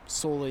like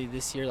solely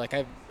this year. Like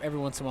every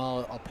once in a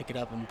while I'll pick it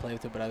up and play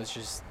with it, but I was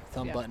just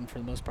thumb Yeah. button for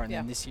the most part. And Yeah.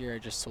 then this year I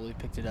just solely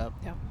picked it up.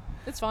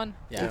 It's fun.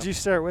 Yeah. Did you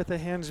start with a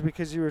hinge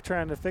because you were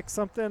trying to fix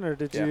something, or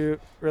did Yeah. you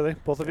really,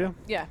 both of you?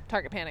 Yeah.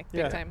 Target panic.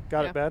 Yeah. Big time.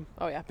 Got yeah. it bad.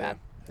 Oh yeah, bad.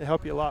 It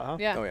helped you a lot, huh?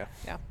 Yeah. Oh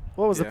yeah.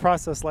 What was the Yeah.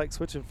 process like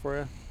switching for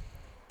you?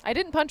 I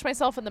didn't punch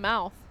myself in the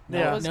mouth.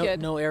 Yeah. That was no, good.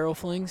 no arrow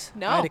flings.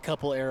 No. I had a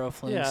couple arrow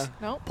flings. Yeah.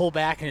 No. Pull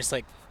back and just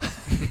like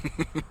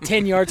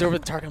 10 yards over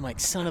the target. I'm like,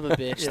 son of a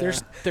bitch. Yeah.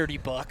 There's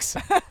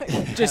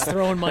 $30. Just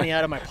throwing money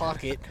out of my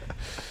pocket.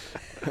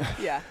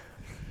 Yeah.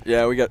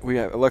 Yeah,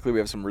 luckily we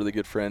have some really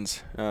good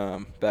friends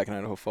back in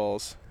Idaho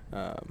Falls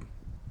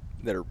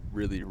that are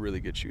really,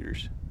 really good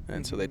shooters.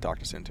 And so they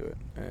talked us into it.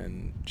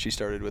 And she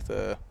started with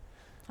a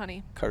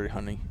Honey. Carter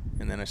Honey,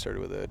 and then I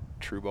started with a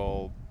True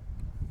Ball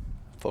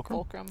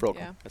Fulcrum. Yeah.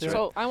 That's Yeah. right.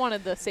 So I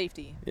wanted the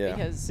safety. Yeah.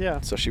 Because. Yeah.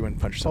 So she went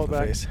and punched herself Pull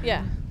in the back. face.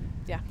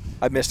 Yeah.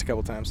 I missed a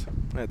couple times.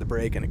 I had the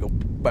break and it go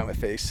by my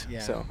face.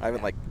 Yeah. So I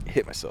haven't like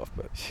hit myself,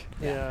 but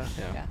Yeah.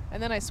 Yeah.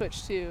 And then I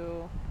switched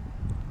to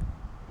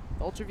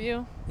Ultra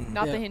View. Mhm.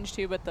 Not Yeah. the Hinge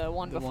 2, but the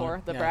one The before.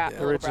 one- The yeah. brat, Yeah.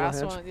 the little Original brass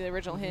hinge. one, the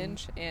original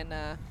Hinge, and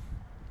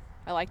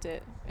I liked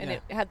it. And Yeah.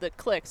 it had the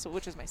click, so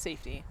which is my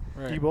safety.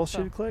 Do Right. you both So-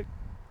 shoot a click?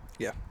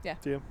 Yeah. Yeah.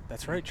 Do you?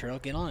 That's right,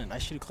 Cheryl. Get on it. I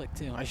shoot a click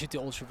too. I shoot the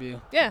Ultra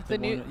View. Yeah, The the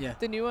new, one- yeah.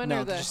 the new one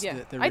No, or the just yeah.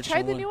 the I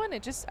tried the original new one.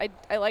 It just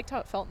I liked how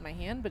it felt in my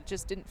hand, but it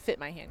just didn't fit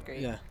my hand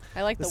great. Yeah.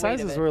 I like The the weight of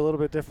sizes it. were a little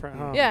bit different,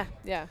 huh? Yeah,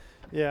 yeah,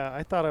 Yeah,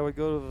 I thought I would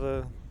go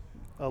to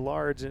a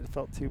large and it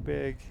felt too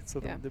big. So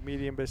Yeah. the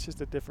medium, but it's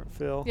just a different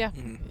feel. yeah.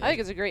 Mhm. I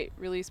think it's a great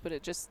release, but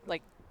it just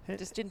Hin-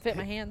 just didn't fit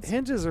my hands.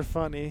 Hinges are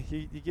funny.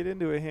 You get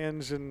into a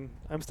hinge, and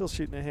I'm still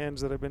shooting a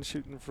hinge that I've been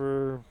shooting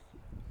for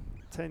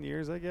 10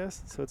 years, I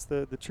guess. So it's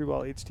the True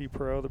Ball HT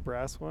Pro, the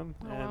brass one.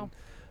 Oh, and wow.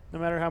 no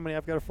matter how many,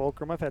 I've got a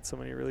Fulcrum. I've had so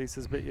many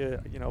releases, but you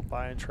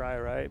buy and try,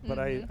 right? But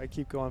Mhm. I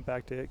keep going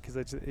back to it because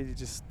it's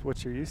just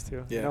what you're used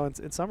to. Yeah.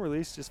 And some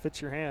release just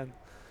fits your hand.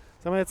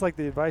 So I mean, it's like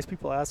the advice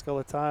people ask all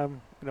the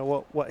time.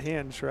 What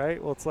hinge,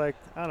 right? Well, it's like,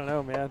 I don't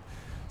know, man.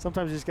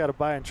 Sometimes you just got to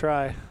buy and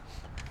try.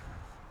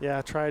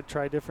 Yeah, try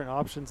different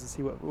options and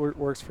see what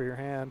works for your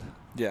hand.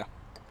 Yeah.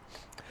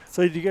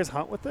 So did you guys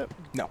hunt with it?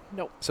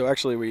 So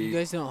actually You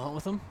guys don't hunt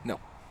with them?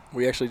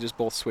 we actually just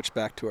both switched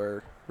back to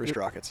our wrist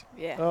rockets.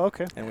 Yeah. Oh,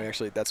 okay. And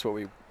that's what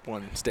we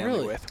won Stanley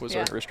Really? with was Yeah.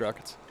 our wrist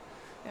rockets.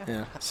 Yeah. Yeah.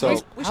 We So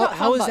sh- we shot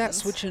how thumb is that buttons.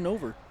 switching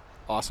over?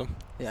 awesome.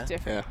 Yeah.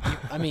 Different. Yeah.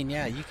 I mean,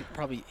 yeah, you could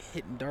probably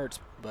hit in darts,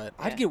 but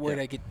Yeah. I'd get worried.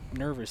 Yeah. I get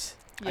nervous.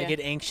 I Yeah. get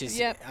anxious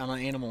Yep. on an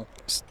animal.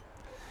 S-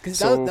 Because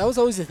so- that was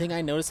always the thing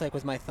I noticed, like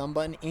with my thumb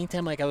button.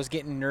 Anytime like I was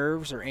getting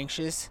nerves or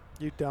anxious,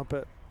 You dump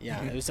it. yeah,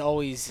 Mhm. it was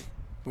always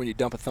When you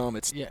dump a thumb,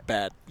 it's Yeah.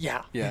 bad.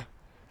 yeah, Yeah.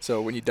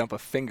 So when you dump a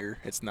finger,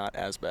 it's not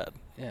as bad.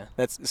 yeah.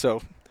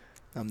 So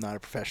I'm not a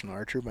professional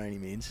archer by any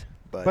means,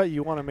 but, But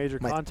you won a major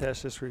My-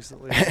 contest just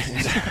recently.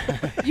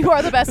 You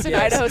are the best in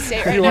Yes. Idaho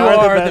State right You now.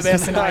 are the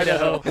best in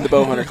Idaho. in the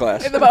bow hunter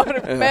class. In the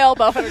male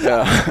bow hunter.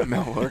 Yeah.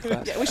 Male hunter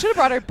class. Yeah, we should have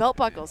brought our belt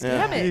buckles.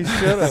 Yeah. Damn You it.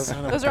 should have Son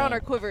of a Those are on gun. our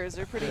quivers.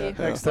 They're pretty Yeah.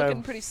 Next time.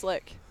 looking pretty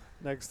slick.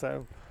 next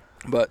time.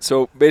 But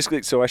so basically,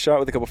 I shot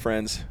with a couple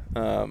friends.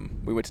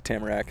 We went to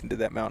Tamarack and did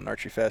that mountain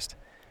archery fest.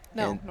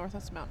 No, And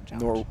Northwest Mountain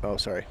Challenge.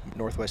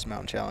 Northwest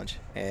Mountain Challenge,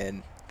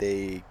 and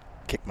they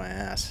kicked my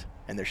ass,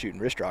 and they're shooting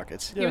wrist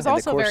rockets. He was And the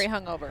also course- very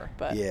hungover,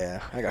 but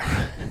Yeah, I got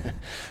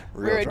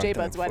we real were at drunk J the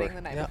Bud's night wedding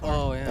before. the night Yeah. before.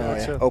 Oh yeah. Oh, yeah.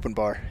 Gotcha. Open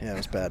bar. Yeah, it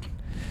was bad.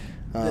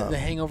 The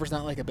hangover's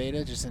not like a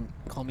beta, just in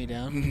calm me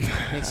down.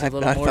 Makes you I, a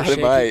little I more thought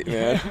shaky. it might,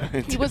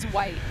 man. He was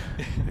white.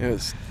 It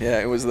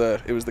was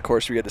the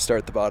course where you had to start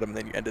at the bottom and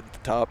then you ended at the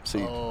top.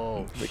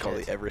 So they call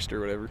shit. it Everest or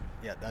whatever.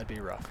 Yeah, that'd be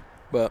rough.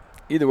 But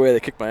either way,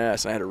 they kicked my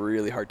ass. And I had a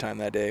really hard time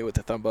that day with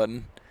the thumb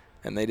button,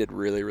 and they did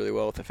really, really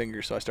well with the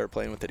finger. So I started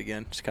playing with it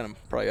again, just kind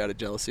of probably out of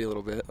jealousy a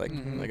little bit. Like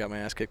Mhm. I got my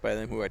ass kicked by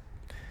them, who I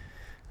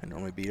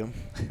normally beat them.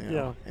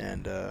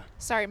 And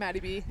Sorry, Maddie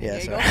B. yeah,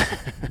 Diego.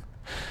 so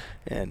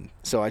and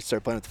so I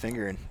started playing with the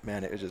finger, and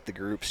man, it was just the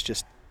groups.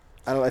 Just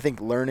I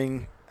think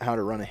learning how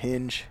to run a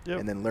hinge, Yep.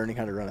 and then learning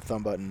how to run a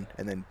thumb button,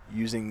 and then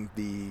using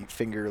the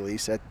finger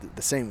release at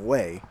the same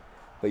way,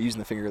 but using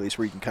the finger release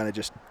where you can kind of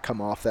just come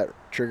off that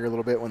trigger a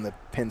little bit when the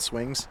pin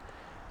swings,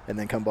 and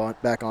then come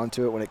back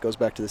onto it when it goes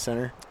back to the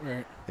center.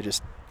 Right.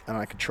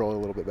 I control it a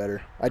little bit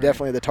better. I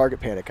definitely, the target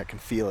panic, I can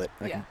feel it.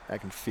 Yeah. I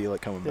can feel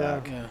it coming Yeah.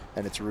 back, Yeah.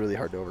 and it's really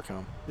hard to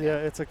overcome. Yeah,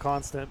 it's a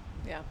constant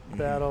Yeah.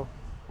 battle.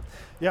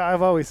 Yeah,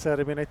 I've always said,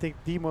 I mean, I think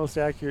the most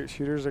accurate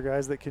shooters are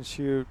guys that can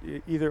shoot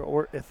either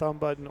or a thumb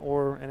button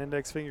or an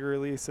index finger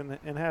release and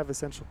have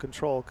essential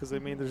control. Because, I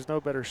mean, there's no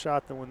better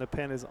shot than when the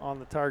pen is on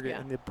the target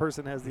and the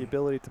person has the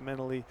ability to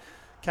mentally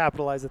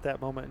capitalize at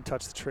that moment and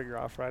touch the trigger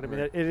off, right? I mean,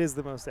 it is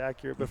the most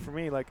accurate. But for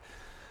me, like,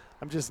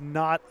 I'm just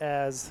not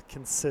as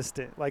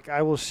consistent. Like,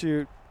 I will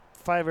shoot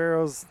 5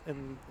 arrows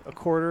in a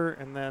quarter,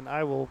 and then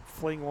I will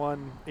fling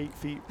one 8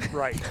 feet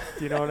right.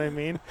 Do you know what I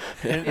mean?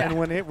 And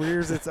when it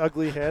rears its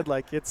ugly head,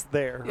 like, it's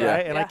there, Yeah.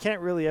 right? And I Yeah.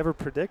 can't really ever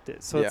predict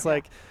it. So it's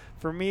like,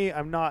 for me,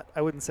 I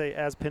wouldn't say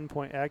as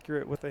pinpoint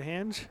accurate with a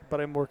hinge, but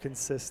I'm more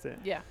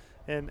consistent. Yeah.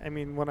 And I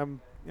mean, when I'm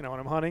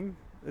hunting,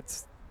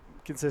 it's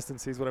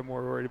consistency is what I'm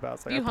more worried about.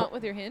 It's like Do you hunt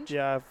with your hinge?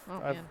 Yeah,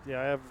 man. I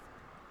have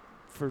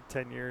for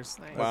 10 years.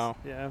 Nice. Wow.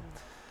 Yeah.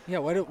 Yeah.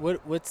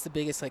 What's the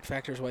biggest like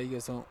factors why you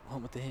guys don't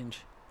hunt with the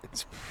hinge?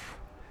 It's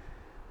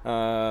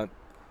I'd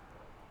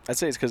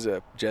say it's because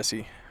of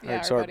Jesse.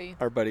 Yeah, So our buddy.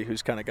 our buddy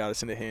who's kind of got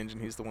us into hinge,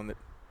 and he's the one that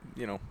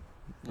led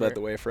Right.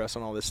 the way for us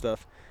on all this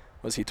stuff.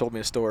 He told me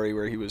a story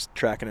where he was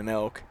tracking an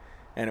elk,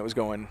 and it was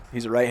going,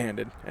 he's a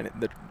right-handed, and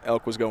the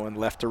elk was going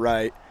left to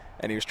right,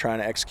 and he was trying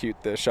to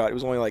execute the shot. It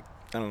was only like,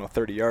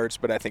 30 yards,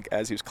 but I think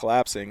as he was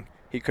collapsing,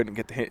 he couldn't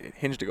get the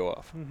hinge to go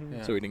off. Mm-hmm.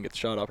 Yeah. So he didn't get the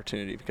shot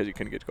opportunity because he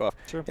couldn't get it to go off.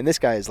 Sure. And this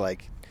guy is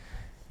like,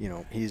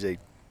 he's a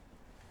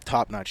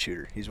top-notch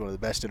shooter. He's one of the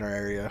best in our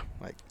area,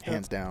 like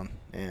hands down.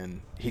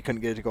 And he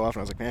couldn't get it to go off.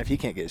 And I was like, man, if he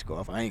can't get it to go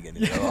off, I ain't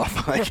getting it to go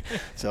off.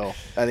 So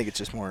I think it's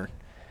just more.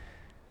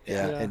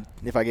 Yeah. And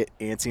if I get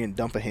antsy and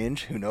dump a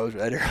hinge, who knows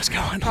where that arrow's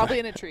going? Probably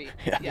in a tree.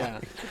 Yeah.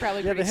 Could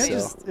probably Yeah, the pretty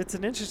hinge safe. it's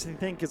an interesting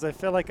thing because I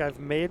feel like I've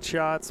made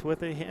shots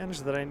with a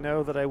hinge that I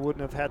know that I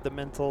wouldn't have had the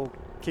mental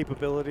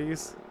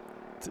capabilities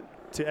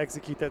to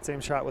execute that same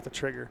shot with a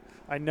trigger.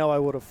 I know I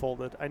would have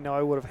folded. I know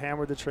I would have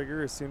hammered the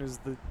trigger as soon as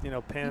the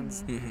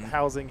pin's Mhm.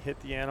 housing hit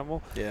the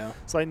animal. Yeah.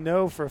 So I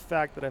know for a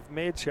fact that I've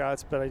made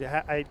shots, but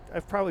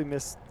I've probably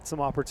missed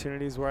some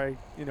opportunities where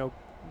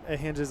a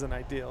hinge isn't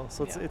ideal.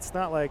 So it's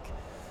not like,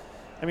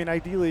 I mean,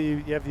 ideally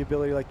you have the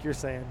ability, like you're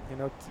saying,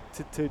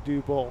 to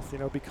do both.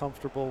 Be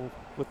comfortable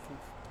with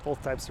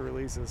both types of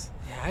releases.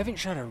 Yeah, I haven't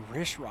shot a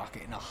wrist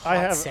rocket in a hot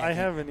I second.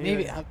 haven't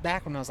Maybe either.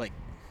 back when I was like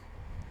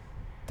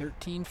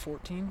 13,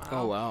 14.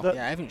 Oh, wow. The-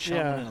 Yeah, I haven't shot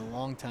yeah. one in a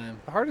long time.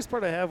 The hardest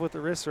part I have with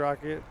the wrist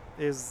rocket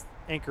is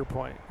anchor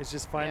point. It's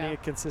just finding Yeah. a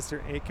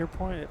consistent anchor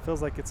point. It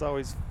feels like it's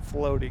always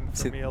floating for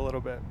See, me a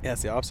little bit. Yeah,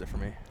 it's the opposite for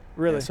me.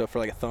 Really? Yeah, so for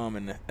like a thumb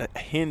and a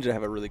hinge, I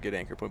have a really good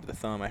anchor point, but the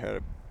thumb, I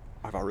have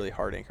a really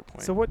hard anchor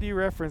point. So what do you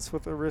reference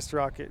with a wrist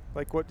rocket?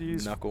 Like what do you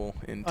use Knuckle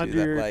into under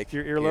that your, like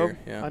your earlobe? ear,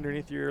 yeah.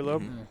 Underneath your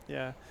earlobe? Mhm.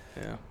 Yeah.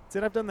 Yeah. See,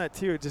 and I've done that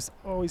too. It just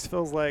always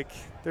feels like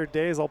there are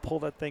days I'll pull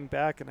that thing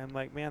back and I'm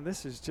like, man,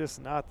 this is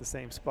just not the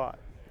same spot.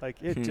 Like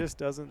it just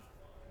doesn't.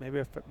 Maybe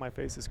if my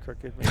face is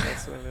crooked. Maybe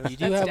that's what it is. You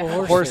do That's have a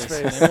definitely- horse, Horse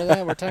face. face. Remember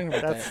that? We're talking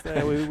about That's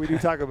that. we do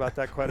talk about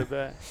that quite a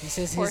bit. He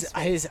says Horse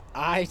his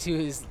eye to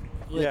his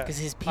lip Yeah. because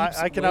his peep's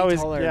I can way always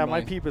taller yeah than my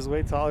mine. peep is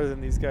way taller than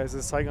these guys,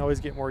 so I can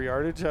always get more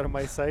yardage out of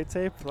my sight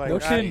tape. Like No I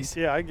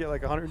kidding. I can get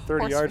like 130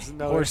 Horse yards. face.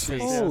 No Horse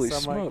issues. face. Yeah, Holy so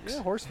I'm like, smokes.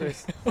 yeah, horse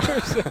face.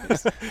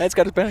 That's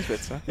got its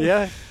benefits, huh?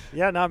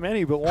 yeah, not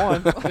many, but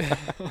one.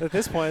 At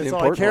this point, it's The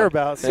all I important care one.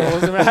 about, so it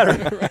doesn't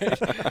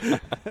matter.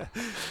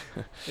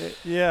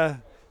 Yeah.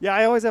 Yeah,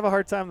 I always have a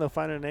hard time though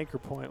finding an anchor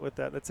point with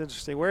that. That's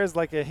interesting. Whereas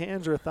like a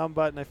hinge or a thumb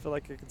button, I feel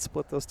like I can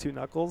split those two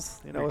knuckles,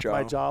 Your with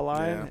my jaw.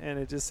 jawline, Yeah. and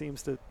it just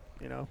seems to,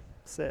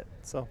 sit.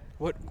 So.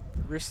 What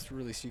wrist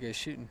release you guys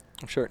shooting?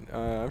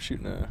 I'm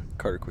shooting a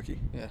Carter Quickie.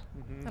 Yeah.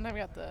 Mhm. And I've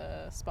got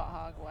the Spot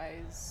Hog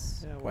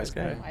Wise. Yeah, Wise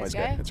guy. Wise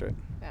guy? That's right.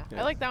 Yeah. Yeah.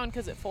 I like that one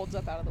because it folds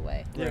up out of the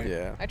way. Yeah. Right.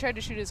 Yeah. I tried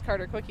to shoot his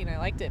Carter Quickie and I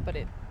liked it, but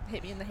it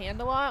hit me in the hand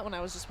a lot when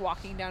I was just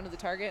walking down to the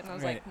target, and I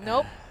was Right. like,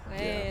 nope, Yeah.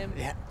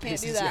 Yeah. can't do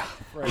pisses that. you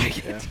off.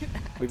 Right. Yeah.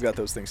 We've got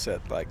those things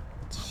set like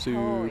super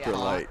Oh, yeah.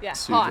 light. Yeah,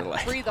 super hot.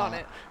 light. Breathe on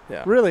it.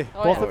 Yeah. Really?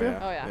 Oh, Both yeah. of you? yeah.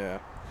 Oh, yeah. Yeah.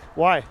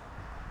 Why?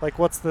 Like,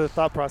 what's the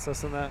thought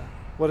process in that?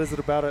 What is it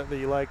about it that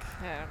you like?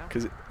 I don't know.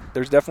 Because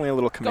there's definitely a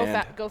little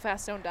command. Go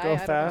fast, don't die. Go I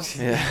don't fast.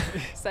 know. Yeah.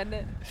 Send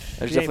it. There's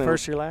You ain't definitely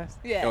first, you're last.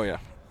 Yeah. Oh yeah.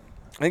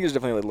 I think there's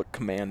definitely a little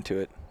command to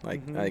it.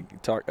 Like Mhm. I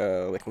talk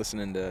like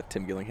listening to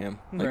Tim Gillingham.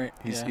 Like Right,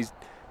 he's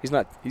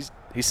yeah.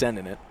 he's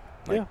sending it.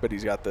 Like, Yeah. but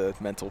he's got the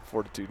mental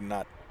fortitude and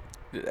not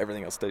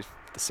everything else stays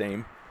the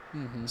same.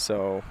 Mm-hmm.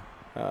 So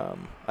I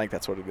think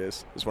that's what it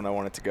is. Is when I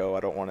want it to go. I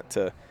don't want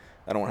to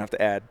have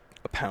to add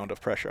a pound of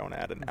pressure. I want to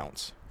add an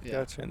ounce, Yeah.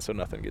 Gotcha. and so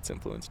nothing gets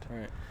influenced.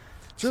 Right.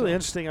 It's really So-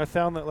 interesting. I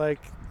found that like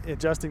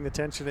adjusting the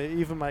tension,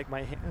 even like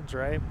my hands,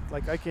 right?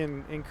 Like I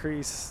can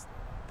increase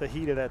the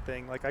heat of that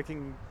thing. Like I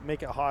can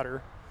make it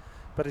hotter,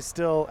 but it's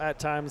still at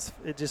times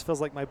it just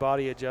feels like my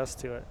body adjusts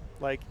to it.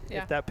 Like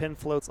Yeah. if that pin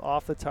floats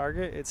off the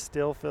target, it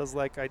still feels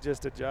like I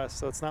just adjust.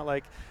 So it's not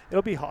like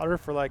it'll be hotter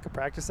for like a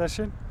practice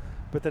session,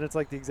 but then it's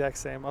like the exact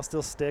same. I'll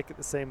still stick at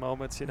the same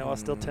moments. You know, I'll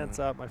still tense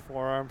up my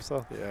forearm.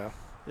 So Yeah.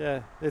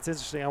 yeah, it's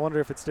interesting. I wonder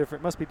if it's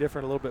different. It must be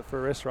different a little bit for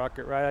a wrist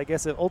rocket, right? I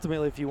guess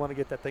ultimately, if you want to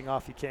get that thing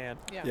off, you can.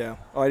 Yeah. Yeah.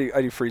 Oh,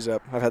 I do freeze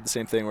up. I've had the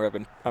same thing where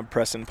I'm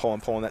pressing,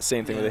 pulling. That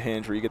same thing with Yeah. a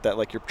hinge where you get that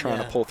like you're trying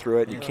Yeah. to pull through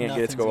it, and you Yeah. can't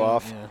get it to Nothing's go gonna-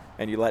 off, yeah.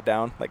 and you let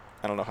down. Like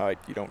I don't know how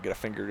you don't get a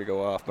finger to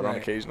go off, but on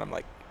Right. occasion I'm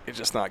like it's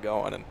just not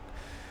going, and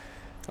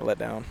I let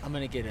down. I'm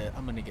gonna get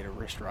a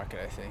wrist rocket.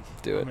 I think.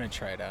 Do it. I'm gonna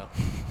try it out.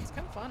 It's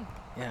kind of fun.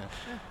 Yeah.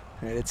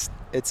 And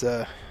it's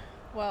a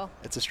Well,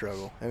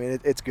 struggle. I mean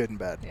it's good and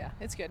bad. yeah,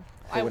 it's good.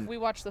 wouldn't- We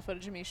watched the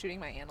footage of me shooting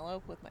my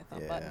antelope with my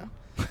thumb Yeah. button.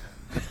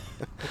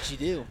 What'd you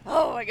do?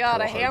 Oh my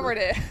God, I Pearl hammered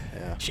it.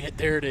 Yeah. Shit,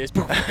 there it is.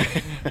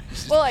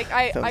 Well, like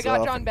I Thumbs got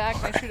off drawn and- back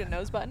and I shoot a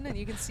nose button, and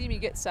you can see me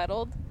get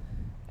settled.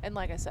 And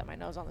like I set my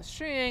nose on the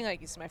string,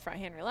 like you see my front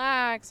hand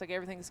relax, like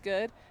everything's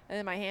good, and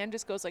then my hand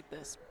just goes like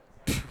this,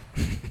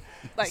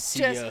 like See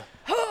just. ya.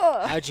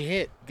 Huh. How'd you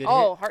hit? Good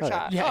Oh, hit? heart Oh, yeah.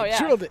 shot. Yeah, Oh yeah.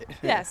 drilled it.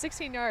 Yeah,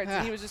 16 yards,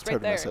 and he was just It's right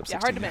hard to there. mess up Yeah,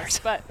 hard to 16 miss,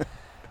 but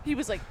he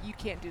was like, "You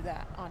can't do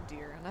that on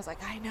deer," and I was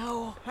like, "I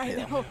know, I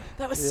know,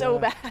 that was so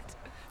Yeah. bad."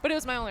 But it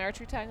was my only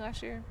archery tag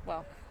last year.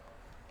 Well,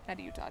 I had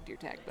a Utah deer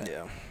tag, but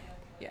Yeah.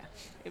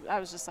 I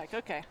was just like,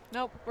 "Okay,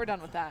 nope, we're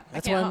done with that."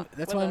 That's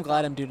why I'm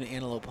glad I'm doing an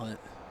antelope hunt.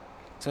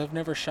 So I've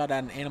never shot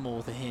at an animal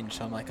with a hinge.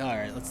 So I'm like, all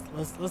right, let's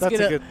That's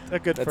get a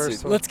good That's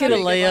first it. one. let's get a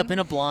That'd be a good layup one. in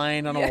a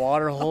blind on Yeah. a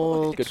water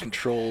hole. Good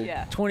control.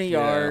 Yeah. 20 Yeah.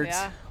 yards.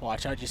 Yeah.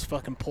 Watch, I just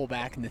fucking pull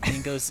back and the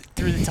thing goes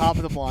through the top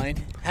of the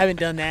blind. Haven't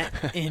done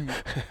that in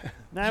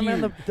Nah, man,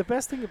 Huge. the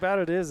best thing about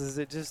it is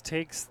it just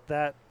takes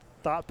that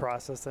thought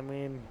process. I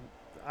mean,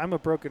 I'm a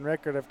broken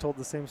record. I've told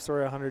the same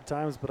story 100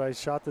 times, but I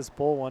shot this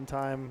bull one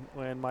time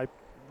when my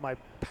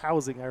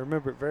housing, I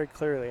remember it very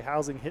clearly,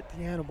 housing hit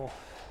the animal,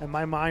 and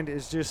my mind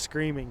is just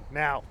screaming,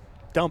 now,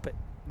 dump it,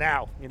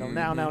 now,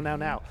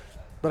 now.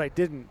 But I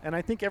didn't, and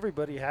I think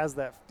everybody has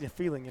that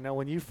feeling,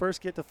 when you first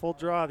get to full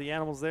draw, the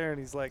animal's there, and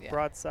he's like Yeah.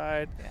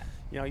 broadside,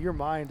 Yeah. your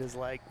mind is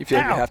like, You feel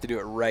like now. you have to do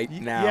it right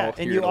now. yeah, if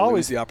and you're you gonna always-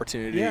 lose the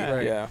opportunity. Yeah.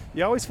 Right. Yeah.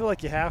 You always feel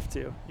like you have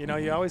to. You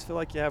Mhm. always feel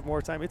like you have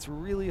more time. It's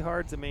really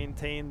hard to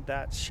maintain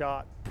that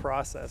shot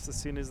process as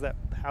soon as that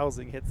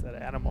housing hits that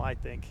animal, I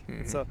think.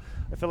 And Mhm. so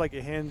I feel like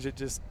a hinge, it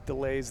just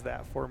delays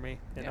that for me.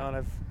 Yeah.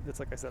 And it's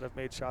like I said, I've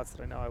made shots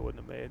that I know I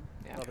wouldn't have made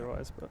Yeah.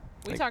 otherwise. But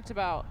We Like- talked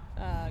about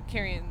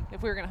carrying,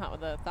 if we were going to hunt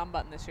with a thumb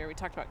button this year, we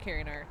talked about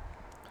carrying our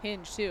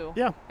hinge too.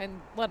 Yeah.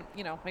 And let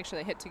them, make sure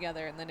they hit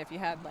together. And then if you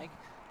had like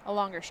a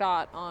longer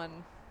shot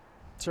on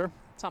sure.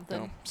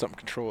 something Something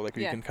control, like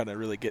where Yeah. you can kind of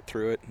really get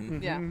through it.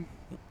 And, Yeah. Mhm.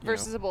 you know.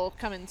 versus a bull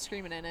coming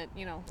screaming in it,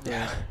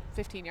 Yeah.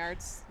 15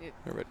 yards.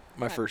 Remember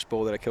my Right. first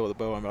bull that I killed with a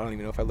bow. I don't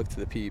even know if I looked to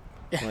the peep.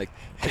 Yeah. Like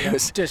Yeah, it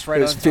was just right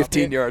it was on top of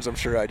 15 it. yards. I'm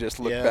sure I just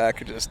looked Yeah.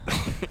 back and just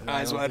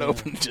eyes wide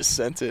open. open, just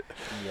sent it.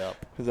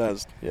 Yep. 'Cause that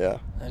was That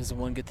is the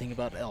one good thing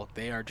about elk.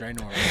 They are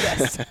ginormous.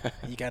 Yes.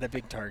 You got a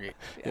big target.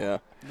 yeah.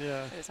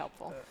 Yeah. It is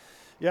helpful.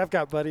 Yeah, I've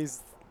got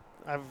buddies.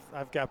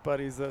 I've got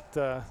buddies that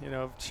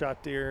have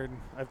shot deer, and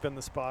I've been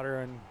the spotter,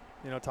 and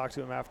talk to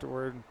them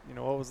afterward.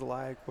 What was it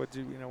like? What'd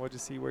you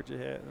see? Where'd you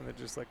hit? And they're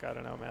just like, I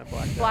don't know, man,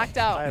 Blacked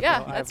I out. have Yeah,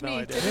 no- I that's have no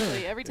me idea.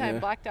 typically. Every time, Yeah.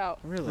 blacked out.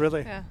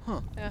 Really? Yeah.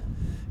 Huh. Yeah.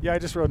 Yeah, I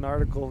just wrote an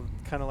article,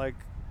 kind of like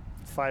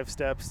 5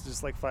 steps,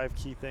 just like 5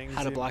 key things.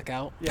 How to black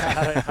out. Yeah,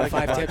 how to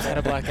 5 get tips how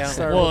to black out.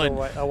 Start 1,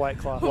 with a white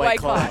claw. White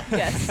Claw.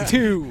 Yes.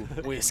 2,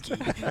 whiskey.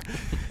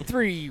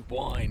 3,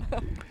 wine.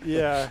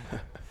 Yeah,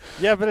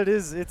 yeah, but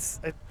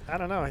I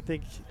don't know. I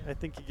think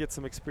you get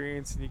some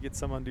experience and you get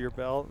some under your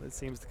belt. It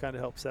seems to kind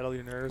of help settle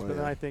your nerves. Oh, But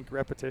then yeah. I think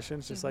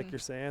repetitions, just like Mhm. you're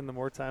saying, the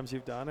more times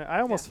you've done it, I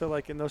almost feel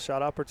like in those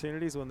shot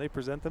opportunities when they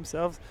present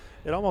themselves,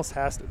 it almost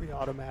has to be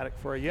automatic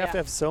for you. You have Yeah. to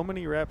have so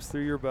many reps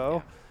through your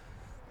bow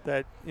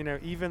that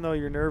even though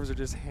your nerves are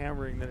just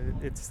hammering, that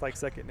it's like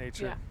second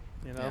nature.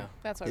 Yeah. Yeah.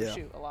 That's why Yeah.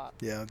 we shoot a lot.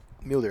 Yeah,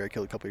 mule deer I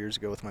killed a couple years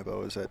ago with my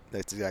bow.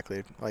 That's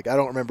exactly like I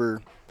don't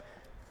remember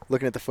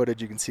looking at the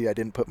footage. You can see I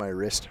didn't put my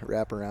wrist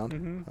wrap around.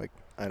 Mhm. Like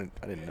I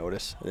didn't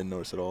notice. I didn't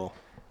notice at all.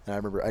 And I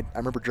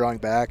remember drawing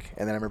back,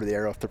 and then I remember the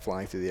arrow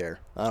flying through the air.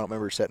 I don't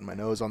remember setting my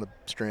nose on the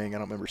string. I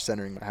don't remember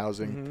centering my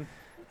housing. Mhm.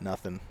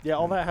 Nothing. Yeah,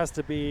 all that has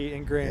to be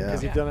ingrained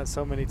because Yeah. you've done it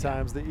so many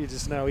times that you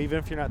just know, even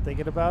if you're not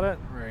thinking about it.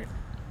 Right.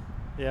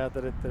 Yeah,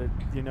 that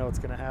it's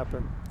going to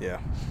happen. Yeah.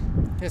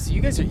 Yeah, so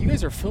you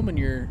guys are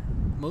filming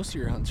most of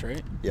your hunts,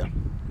 right? Yeah.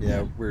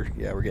 Yeah. We're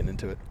getting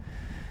into it.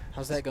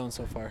 How's that going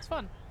so far? It's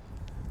fun.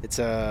 It's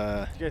Do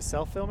you guys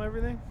self-film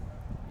everything?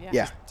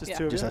 yeah, Just Yeah.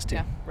 two of just you? us two.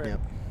 Yeah. Right.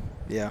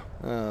 Yep.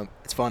 Yeah.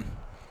 It's fun.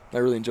 I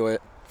really enjoy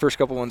it. First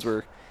couple ones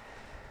were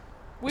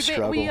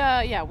struggle.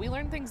 We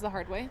learn things the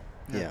hard way.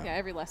 yeah. Yeah,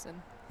 every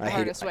lesson. I The hated,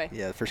 hardest way.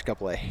 Yeah, the first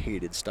couple I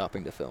hated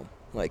stopping to film.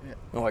 Like, Yeah.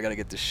 oh, I got to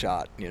get this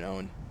shot,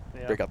 and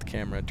Yeah. break out the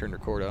camera, turn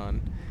record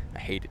on. I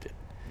hated it.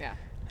 Yeah.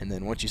 And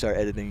then once you start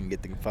editing and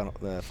get the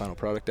final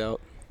product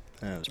out,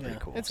 it was pretty Yeah.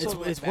 cool. It's So- cool to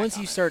look It's back once on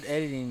you it. start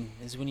editing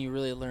is when you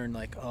really learn,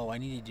 like, oh, I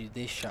need to do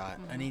this shot.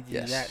 I need to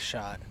Yes. do that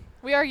shot.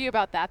 We argue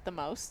about that the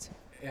most.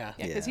 Yeah.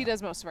 Yeah, because he Yeah.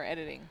 does most of our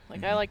editing.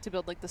 Like I Mhm. like to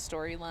build like the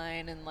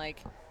storyline and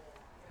like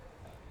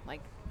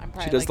I'm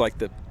probably she does like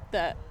the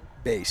the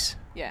base,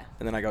 yeah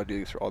and then I got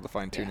to do all the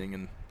fine tuning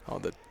and all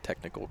the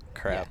technical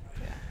crap.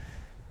 Yeah.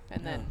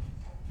 And then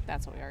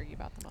that's what we argue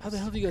about the most. How the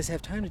hell do you guys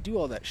have time to do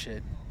all that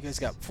shit? You guys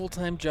got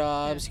full-time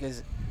jobs. Yeah. You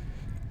guys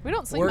We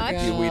don't sleep work much.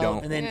 Yeah, we out,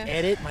 don't. and then Yeah.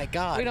 edit. My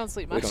God. We don't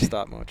sleep We much. don't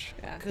stop much.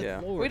 Yeah. Good Yeah.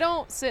 Lord. We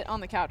don't sit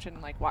on the couch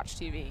and like watch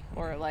TV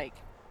or like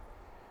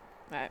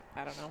I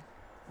don't know.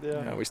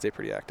 Yeah. Yeah, we stay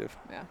pretty active.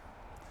 Yeah.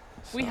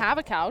 We So. have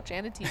a couch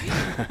and a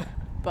TV,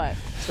 but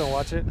Just don't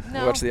watch it?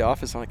 no. We watch The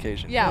Office on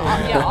occasion. yeah,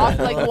 off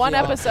I like love one The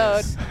episode.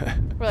 Office.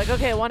 We're like,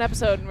 okay, one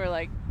episode, and we're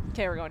like,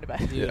 okay, we're going to bed.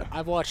 Dude, Yeah.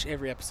 I've watched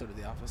every episode of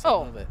The Office.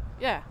 Oh. I love it.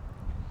 Yeah.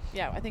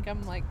 Yeah, I think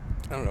I'm like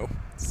I don't know,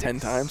 10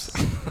 times.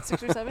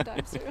 6 or 7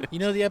 times too. You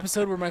know the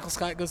episode where Michael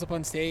Scott goes up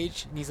on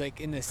stage and he's like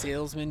in the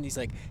salesman. He's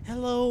like,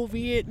 "Hello,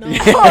 Vietnam."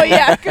 Oh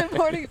yeah, good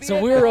morning. So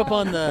we were up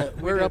Vietnam.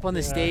 on the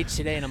yeah. stage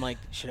today, and I'm like,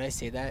 should I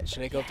say that?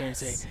 Should I go up there and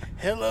say,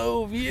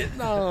 "Hello,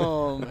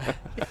 Vietnam"?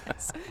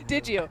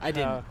 Did you? I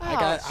didn't.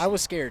 No. I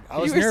was scared. I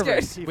You was were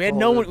nervous. scared. We had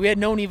no one. We had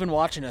no one even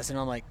watching us, and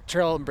I'm like,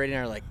 Terrell and Brady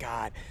and I are like,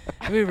 God,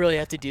 do we really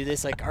have to do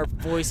this? Like our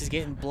voice is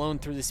getting blown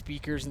through the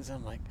speakers, and so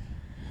I'm like,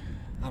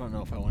 I don't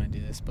know if I want to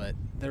do this, but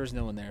there was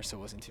no one there, so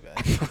it wasn't too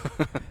bad.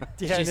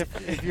 Yeah, and Just-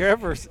 if you're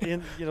ever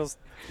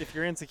if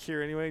you're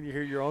insecure anyway and you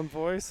hear your own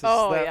voice, it's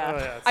Oh that, yeah.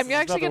 it's- I'm there's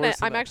actually nothing gonna worse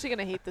than I'm that. actually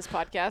gonna hate this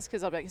podcast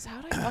because I'll be like, is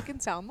that what I fucking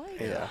sound like?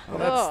 Yeah.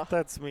 Well, Ugh.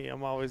 that's me.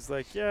 I'm always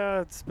like,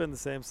 yeah, it's been the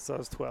same since I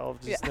was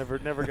 12. Just Yeah.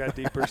 never got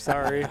deeper.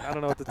 Sorry, I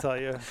don't know what to tell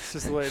you. It's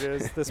just the way it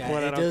is. At this Yeah,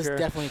 point, I it don't does care.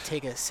 definitely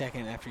take a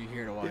second after you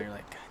hear it a while. You're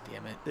like, God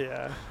damn it.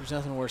 Yeah. There's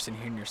nothing worse than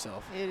hearing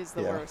yourself. It is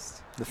the Yeah.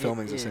 worst. The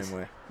filming's the is. same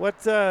way.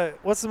 What's the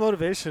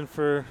motivation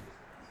for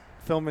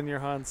filming your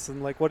hunts,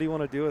 and like, what do you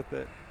want to do with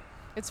it?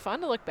 It's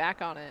fun to look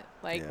back on it.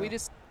 Like we Yeah.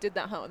 just did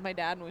that hunt with my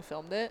dad and we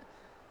filmed it.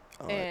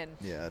 Oh, And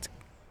yeah, it's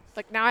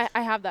like now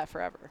I have that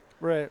forever.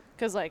 Right.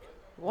 Because like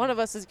one of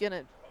us is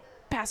gonna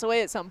pass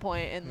away at some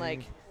point, and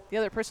like Mm. the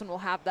other person will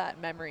have that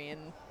memory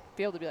and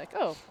be able to be like,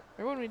 oh,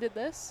 remember when we did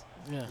this?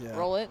 Yeah. yeah.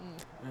 Roll it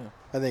and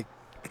I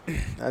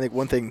think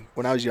one thing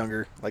when I was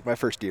younger, like my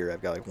first deer,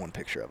 I've got like one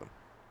picture of him.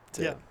 That's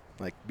Yeah. it.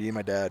 Like me and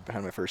my dad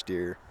behind my first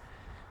deer.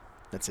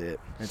 That's it.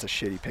 And it's a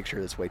shitty picture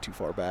that's way too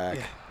far back,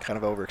 Yeah.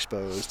 kind of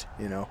overexposed,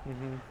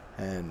 Mm-hmm.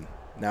 And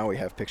now we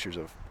have pictures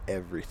of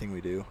everything we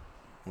do,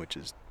 which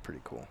is pretty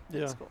cool.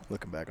 Yeah. it's cool.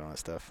 Looking back on that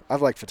stuff,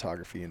 I've liked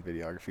photography and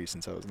videography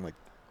since I was in like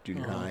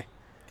junior Uh-huh. high.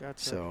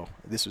 Gotcha. So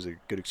this was a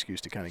good excuse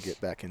to kind of get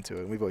back into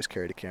it. We've always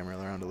carried a camera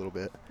around a little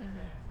bit, Mm-hmm.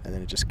 and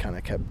then it just kind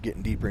of kept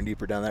getting deeper and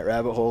deeper down that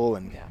rabbit hole.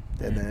 And Yeah.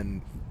 and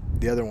then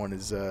the other one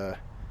is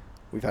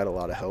we've had a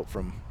lot of help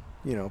from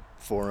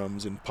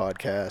forums and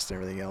podcasts and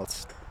everything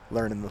else,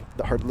 learning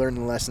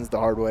learning lessons the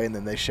hard way, and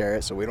then they share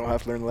it so we don't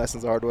have to learn the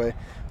lessons the hard way.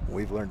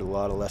 We've learned a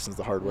lot of lessons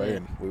the hard way, Yeah.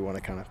 and we want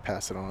to kind of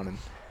pass it on and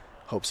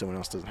hope someone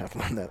else doesn't have to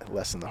learn that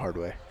lesson the hard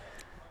way.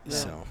 Yeah.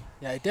 So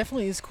Yeah, it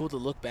definitely is cool to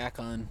look back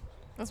on.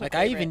 That's my Like I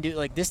favorite. even do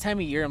like this time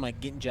of year, I'm like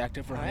getting jacked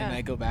up for Oh, hunting. yeah. And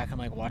I go back, I'm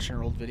like watching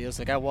our old videos.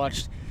 Like I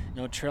watched,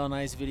 Trail and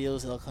Ice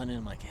videos, elk hunting.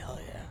 I'm like, hell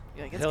yeah.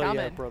 You're like, it's Hell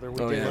coming. yeah, brother. We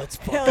Oh, did yeah. it. Let's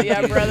Hell fucking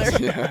yeah, do brother. this.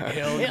 yeah.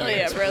 Hell Hell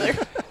yeah,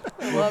 brother.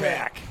 I love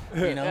it.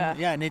 You know? Yeah.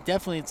 Yeah, and it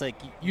definitely, it's like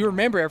you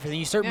remember everything.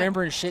 You start Yeah.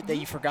 remembering shit that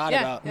you forgot Yeah,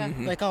 about. yeah.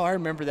 Mhm. Like, oh, I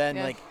remember that. And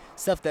Yeah. like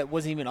stuff that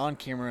wasn't even on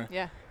camera.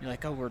 Yeah. You're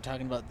like, oh, we're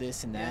talking about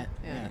this and that.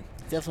 Yeah, yeah.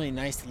 It's definitely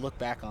nice to look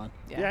back on.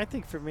 Yeah, I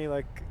think for me,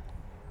 like,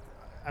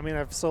 I mean,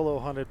 I've solo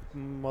hunted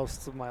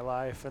most of my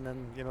life, and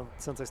then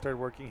since I started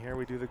working here,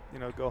 we do the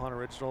Go Hunt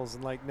Originals,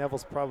 and like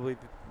Neville's probably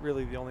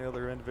really the only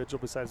other individual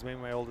besides me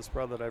and my oldest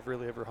brother that I've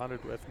really ever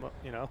hunted with,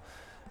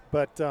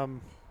 But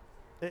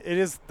it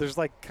is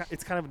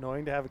it's kind of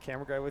annoying to have a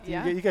camera guy with you.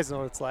 Yeah. You guys know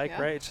what it's like,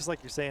 Yeah. right? It's just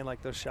like you're saying,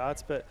 like those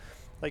shots, but.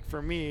 Like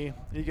for me,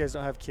 you guys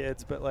don't have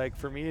kids, but like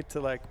for me to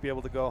like be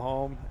able to go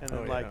home and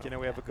then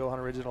we have a Go Hunt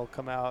Original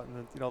come out and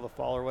then the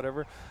fall or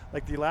whatever,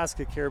 like the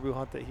Alaska caribou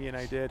hunt that he and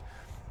I did.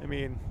 I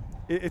mean,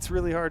 it's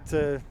really hard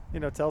to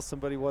tell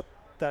somebody what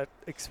that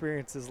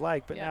experience is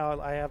like, but Yeah. now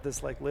I have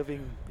this like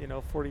living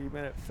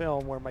 40-minute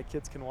film where my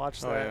kids can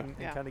watch Oh, that yeah. and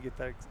Yeah. kind of get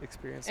that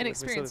experience And with me.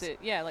 So experience it's-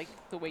 it, yeah, like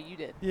the way you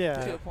did. Yeah.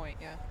 To a point,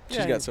 yeah. She's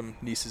Yeah, got some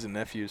nieces and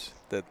nephews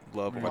that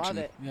love Love watching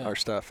it. Yeah. our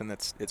stuff, and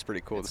it's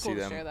pretty cool It's to see cool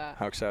to them share that.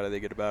 how excited they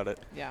get about it.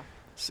 Yeah.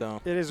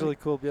 So It is really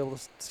cool to be able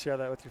to share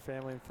that with your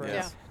family and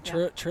friends.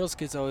 Yeah. Trails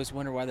kids always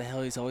wonder why the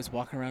hell he's always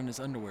walking around in his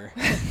underwear.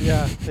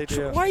 Yeah, they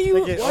do. Why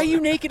are you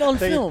naked on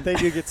They film?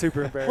 do get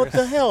super embarrassed. What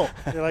the hell?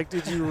 They're like,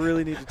 did you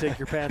really need to take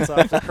your pants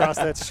off to cross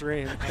that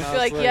stream? And I You're was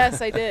like,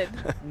 yes, I did.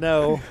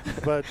 No,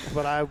 but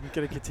I'm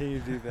gonna continue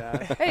to do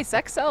that. Hey,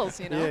 sex sells,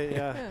 you know.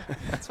 Yeah.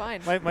 That's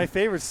fine. My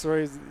favorite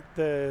story is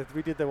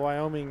we did the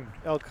Wyoming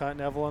elk hunt,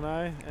 Neville and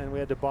I, and we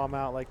had to bomb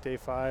out like day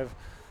 5,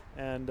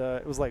 and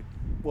it was like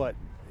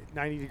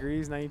 90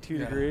 degrees, 92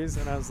 degrees,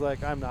 and I was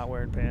like, I'm not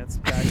wearing pants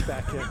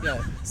back in.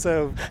 Yeah.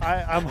 So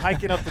I'm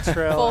hiking up the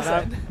trail. Full and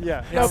I'm- send.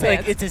 Yeah. No It's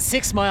like pants. it's a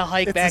 6-mile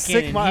hike It's back a in,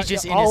 and 6 mile, he's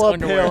just in all his uphill.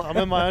 underwear. I'm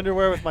in my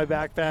underwear with my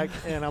backpack,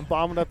 and I'm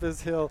bombing up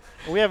this hill.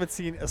 And we haven't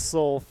seen a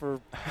soul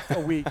for a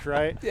week,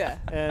 right? Yeah.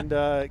 And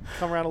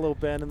come around a little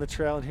bend in the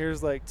trail, and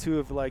here's like 2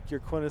 of like your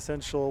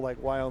quintessential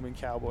like Wyoming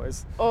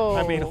cowboys. Oh.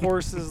 I mean,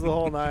 horses the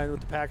whole nine with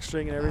the pack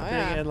string and everything,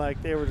 yeah. and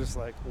like they were just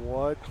like,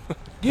 what?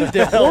 Dude,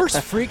 the horse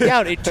freaked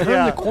out. It turned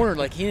Yeah. the corner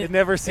like he I'd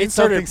never seen it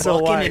started something so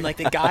bucking, white. and like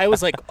the guy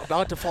was like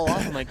about to fall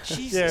off. I'm like,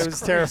 Jesus Yeah, it was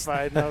Christ.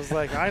 terrified, and I was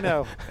like, I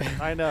know,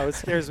 it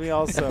scares me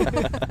also.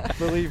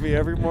 Believe me,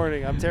 every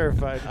morning I'm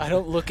terrified. I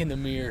don't look in the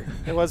mirror.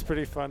 It was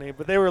pretty funny,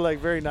 but they were like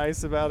very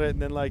nice about it,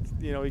 and then like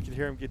you could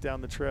hear them get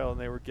down the trail, and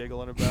they were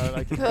giggling about it.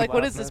 I could They're like,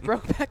 what is laughing.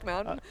 this, Brokeback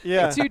Mountain?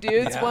 Yeah. Like 2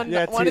 dudes, Yeah. one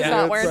Yeah, one 2 is not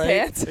dudes, wearing right?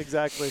 pants.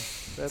 Exactly.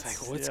 It's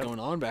That's like, what's yeah. going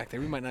on back there?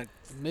 We might not.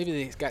 Maybe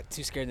they got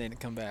too scared and they didn't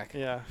come back.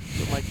 Yeah,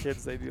 but my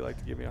kids, they do like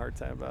to give me a hard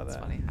time about That's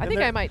that. funny. I And think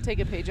they're- I might take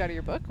a page out of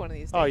your book one of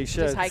these days. Oh, you Just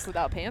should. hike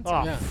without pants Oh,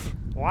 on. Yeah.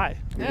 why?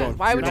 You're Yeah. going-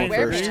 Why you're would you going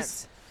wear first.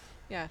 pants?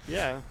 Yeah.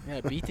 Yeah,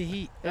 Yeah, beat the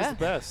heat. that's Yeah. the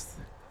best.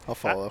 I'll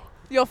follow.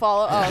 You'll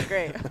follow. Oh,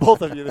 great.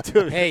 Both of you, the 2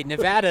 of you. Hey,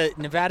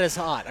 Nevada's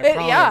hot. I It's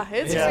promise.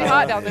 Yeah. really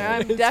hot down there.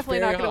 I'm It's definitely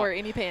not very going to hot. wear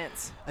any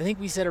pants. I think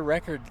we set a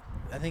record.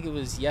 I think it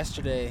was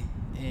yesterday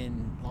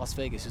in Las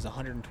Vegas. It was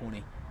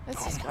 120. That's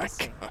Oh my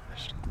disgusting.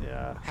 gosh,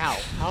 Yeah. How?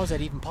 How is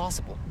that even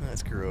possible?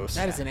 that's gross.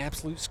 That is an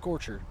absolute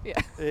scorcher. Yeah.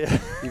 Yeah.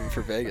 Even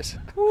for Vegas.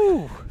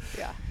 Woo.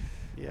 Yeah.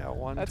 Yeah.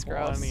 120. That's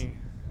gross.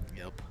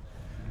 Yep.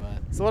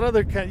 But So what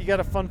other you got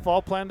a fun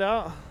fall planned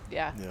out?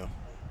 Yeah. Yeah.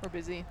 We're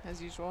busy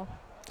as usual.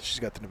 She's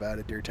got the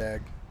Nevada deer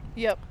tag,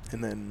 Yep.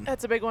 and then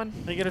That's a big one.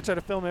 Are you gonna try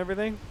to film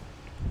everything?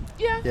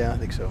 Yeah. yeah, I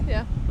think so.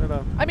 Yeah. Right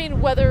on. I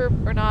mean, whether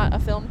or not a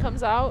film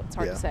comes out, it's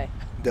hard Yeah. to say.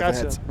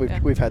 Definitely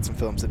Gotcha. we've Yeah. had some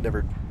films that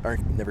never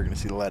going to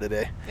see the light of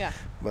day, Yeah.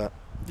 but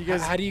You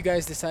guys, how do you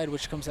guys decide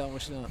which comes out and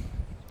which don't?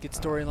 Get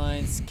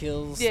storylines,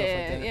 kills, Yeah. stuff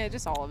like that. Yeah.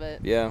 Just all of it.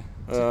 yeah,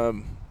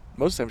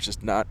 most of the time it's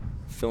just not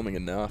filming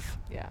enough.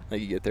 Yeah. Like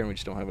you get there and we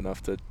just don't have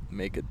enough to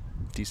make a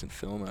decent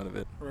film out of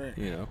it. Right.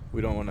 You know,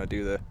 we don't want to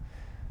do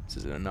this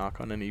isn't a knock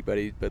on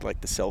anybody, but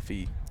like the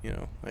selfie,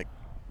 like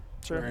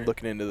sure. Right.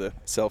 looking into the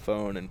cell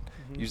phone and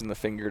Mhm. using the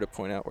finger to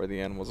point out where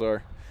the animals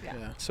are. Yeah.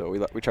 Yeah. So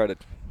we try to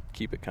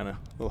keep it kind of a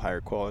little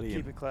higher quality. Keep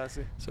and it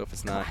classy. so if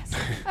it's not,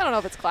 I don't know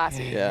if it's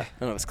classy. yeah, I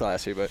don't know if it's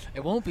classy, but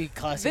It won't be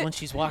classy Thi- when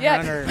she's walking yeah,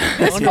 around her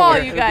this underwear. fall,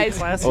 you It'd be guys.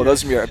 classy. oh,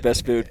 those are gonna be our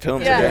best food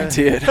films. Yeah. I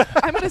guarantee it.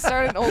 I'm gonna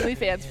start an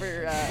OnlyFans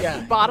for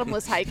Yeah.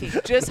 bottomless hiking,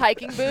 just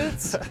hiking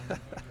boots.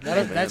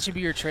 That should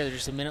be your trailer,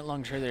 just a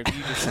minute-long trailer of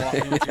you just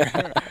walking with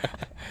your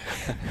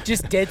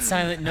just dead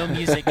silent, no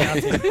music,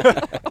 nothing.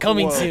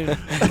 Coming Whoa. soon.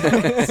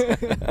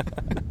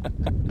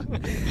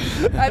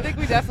 I think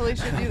we definitely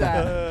should do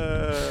that.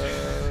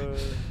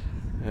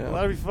 Yeah. Well,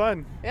 that'd be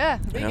fun. Yeah,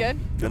 it'd be Yeah. good.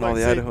 And Like all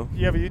the say, Idaho.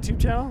 You have a YouTube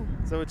channel?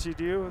 Is that what you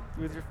do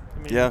with your? I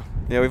mean, Yeah,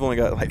 we've only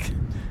got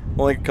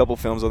only a couple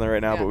films on there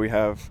right now, Yeah. but we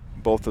have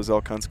both those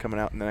elk hunts coming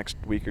out in the next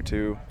week or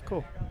two,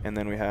 Cool. and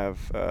then we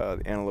have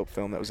the antelope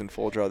film that was in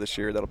full draw this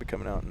year that'll be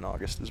coming out in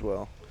August as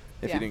well.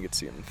 If Yeah. you didn't get to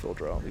see it in full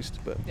draw at least,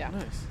 but Yeah.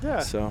 Nice. Yeah.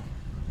 so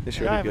this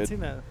Yeah, I year will haven't be seen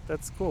good. that.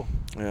 That's cool.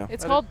 Yeah.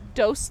 It's I called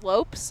Dos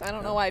Slopes. I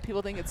don't know why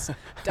people think it's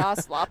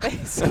Dos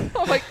Lopes.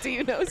 I'm like, do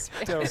you know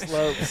Spanish? Dos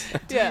Lopes.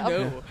 Yeah. Do you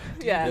know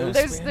Yeah.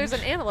 Spanish? There's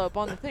an antelope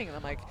on the thing, and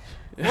I'm like,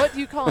 what do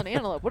you call an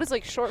antelope? What is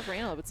like short for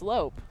antelope? It's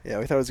lope. Yeah,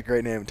 we thought it was a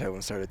great name until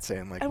everyone started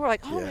saying like. And we're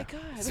like, oh yeah. my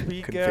god.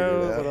 Sweet Couldn't figure it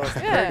Go. out. What else?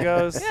 Yeah. There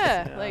goes.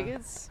 Yeah, like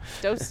it's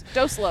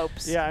Dos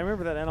Lopes. Yeah, I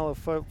remember that antelope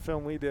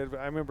film we did.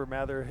 But I remember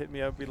Mather hit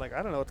me up, being like,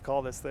 I don't know what to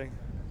call this thing.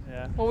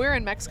 Yeah. Well, we were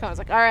in Mexico. I was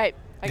like, all right,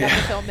 I got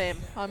the film name.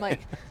 I'm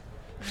like,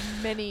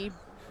 many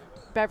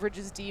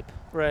beverages deep,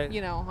 Right.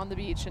 on the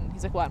beach. And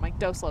he's like, what? I'm like,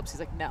 Dos Lopes. He's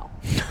like, no.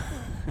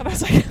 And I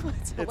was like,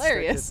 it's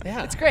hilarious.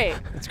 Yeah. It's great.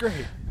 It's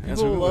great.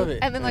 That's People what we love would. it.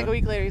 And then like Yeah. a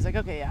week later, he's like,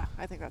 okay, yeah,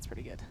 I think that's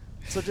pretty good.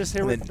 So just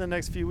here And within then- the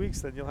next few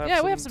weeks, then you'll have Yeah,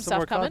 some, we have some stuff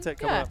more coming. content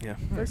coming Yeah. up. Yeah.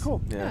 Very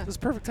cool. Yeah. This is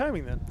perfect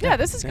timing then. Yeah,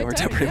 this is Yeah, good worked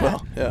timing, out pretty yeah.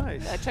 well. Yeah.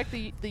 Nice. Yeah, check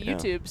the Yeah.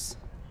 YouTubes.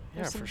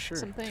 Yeah, There's for sure.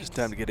 Some things. Just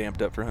time to get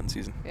amped up for hunting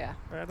season. Yeah.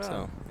 Right on.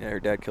 So yeah, her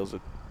dad kills a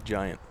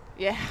giant.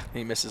 Yeah. And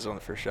he misses on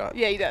the first shot.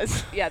 Yeah, he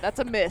does. Yeah, that's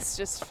a miss.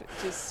 Just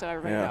so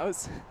everybody Yeah.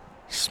 knows.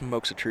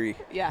 Smokes a tree.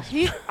 Yeah,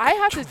 I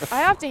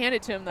have to hand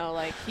it to him though.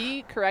 Like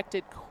he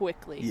corrected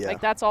quickly. Yeah. Like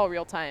that's all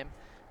real time.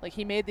 Like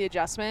he made the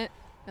adjustment,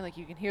 and like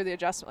you can hear the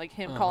adjustment, like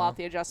him call Uh-huh. out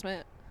the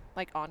adjustment,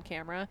 like on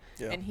camera,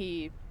 Yeah. and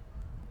he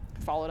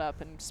followed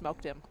up and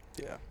smoked him.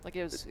 Yeah. Like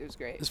it was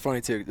great. It's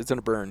funny too. It's in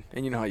a burn,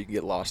 and you know how you can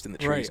get lost in the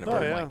trees Right. in a Oh,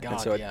 burn. yeah. my And God,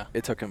 so yeah.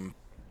 it took him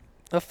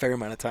a fair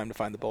amount of time to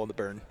find the bull in the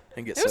burn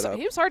and get It was, set up.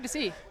 he was hard to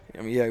see,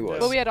 I mean, yeah, he was.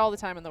 but we had all the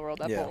time in the world.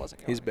 That Yeah, bull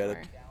wasn't going he's bedded.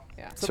 anywhere.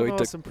 Yeah. Some So of he the took-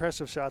 most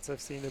impressive shots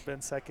I've seen have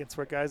been seconds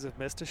where guys have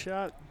missed a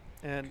shot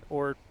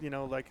or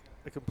like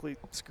a complete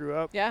screw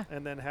up. Yeah.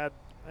 And then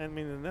and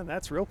then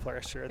that's real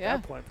pressure at Yeah.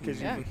 that point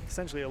because Yeah. you've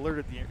essentially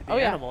alerted the Oh,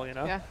 yeah. animal, you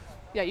know? Yeah.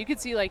 Yeah, you could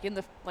see like in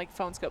the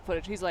phone scope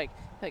footage, he's like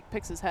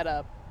picks his head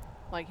up,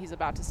 like he's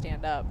about to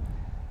stand up,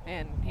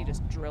 and he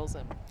just drills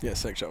him. Yeah,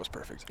 second shot was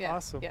perfect. Yeah.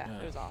 Awesome. Yeah, Yeah.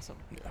 it was awesome.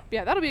 Yeah.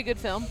 Yeah, that'll be a good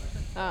film.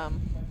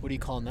 What are you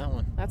calling that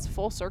one? That's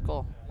Full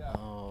Circle.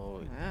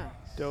 Oh, Yeah.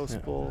 Dose Yeah.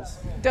 bulls.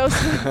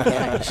 Dose.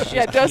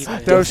 yeah, dose. Keep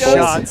it. Dose dose-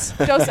 shots.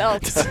 Dose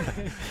elks.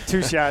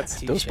 2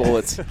 shots. Those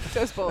bullets.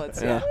 Dose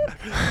bullets. Yeah.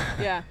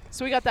 Yeah.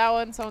 So we got that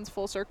one. Someone's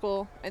Full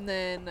Circle, and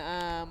then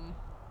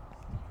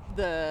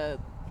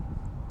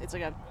it's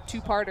like a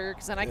 2-parter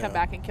because then I come Yeah.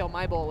 back and kill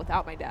my bull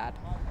without my dad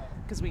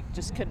because we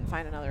just couldn't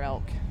find another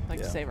elk to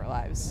Yeah. save our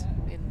lives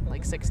in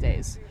like 6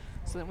 days.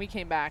 So then we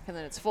came back, and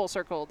then it's Full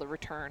Circle, the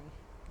return.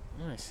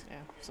 nice. Yeah.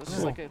 So it's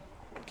just Cool. like a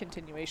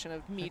continuation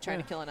of me trying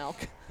to kill an elk.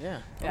 Yeah,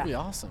 that'd Yeah. be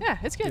awesome. Yeah,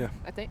 it's good. Yeah.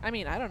 I think. I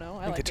mean, I don't know.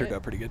 I think like it turned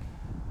out pretty good.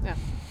 Yeah.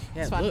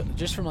 Yeah, It's fun. look,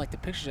 just from like the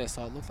pictures I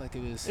saw, it looked like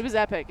it was. It was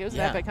epic. It was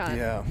Yeah. an epic hunt.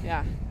 Yeah.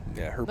 Yeah.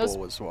 Yeah, her Those-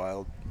 bull was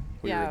wild.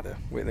 We Yeah. I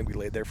think we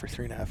laid there for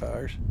 3.5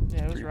 hours.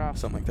 Yeah, it was rough.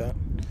 Something like that.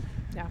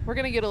 Yeah, we're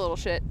gonna get a little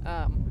shit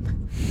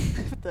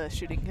with the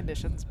shooting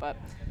conditions, but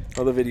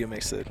Oh, the video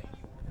makes it.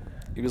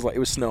 It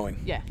was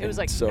snowing. Yeah, it was,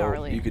 And like, so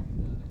gnarly. you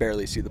could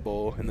barely see the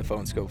bull in the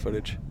phone scope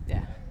footage.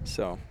 yeah,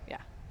 So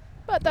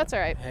but that's all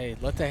right. Hey,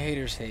 let the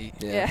haters hate.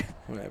 Yeah.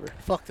 whatever.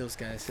 Fuck those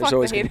guys. Fuck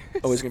There's the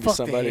always gonna be Fuck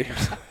the somebody.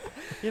 haters.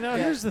 You know,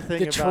 Yeah. here's the thing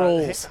The about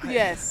trolls.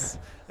 Yes.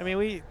 I mean,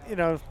 we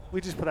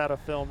just put out a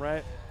film,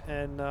 right?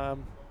 And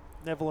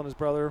Neville and his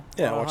brother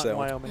Yeah, went on a watch hunt that in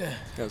one. Wyoming. Yeah.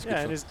 That was a Yeah,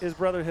 good and fun. his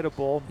brother hit a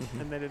bull,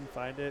 Mhm. and they didn't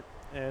find it.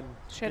 And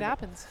Shit you know,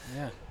 happens.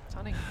 Yeah. It's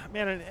hunting.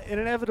 Man, and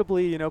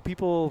inevitably, you know,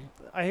 people.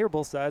 I hear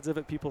both sides of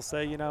it. People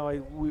say, you know,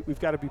 we've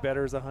got to be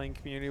better as a hunting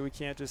community. We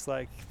can't just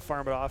like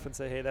farm it off and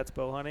say, hey, that's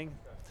bow hunting.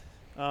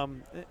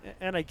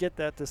 And I get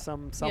that to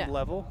some Yeah.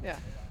 level. Yeah.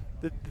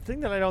 The thing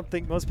that I don't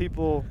think most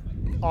people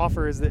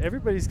offer is that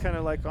everybody's kind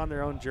of like on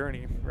their own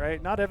journey,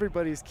 right? Not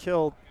everybody's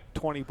killed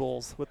 20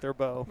 bulls with their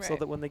bow, so Right.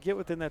 that when they get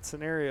within that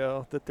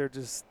scenario, that they're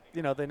just,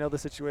 you know, they know the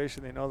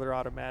situation, they know they're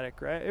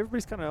automatic, right?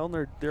 Everybody's kind of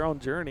on their own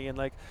journey, and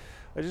like,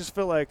 I just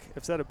feel like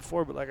I've said it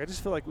before, but like I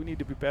just feel like we need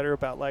to be better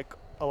about like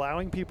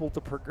allowing people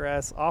to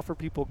progress, offer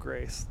people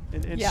grace,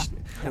 and Yeah.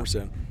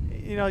 100%.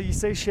 you know, you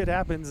say shit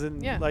happens,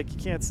 and Yeah. like you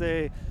can't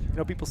say, you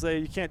know, people say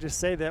you can't just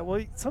say that.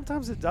 Well,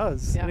 sometimes it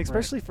does, Yeah. and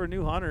especially for a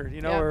new hunter,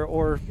 you know, Yeah.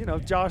 or you know,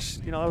 Josh,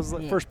 you know, that was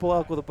the Yeah. first bull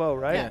elk with a bow,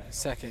 right? Yeah.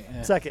 Second.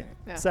 Yeah. Second.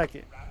 Yeah.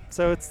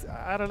 So it's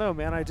I don't know,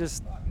 man.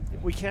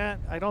 We can't.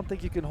 I don't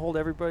think you can hold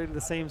everybody to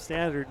the same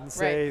standard and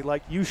say Right.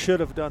 like you should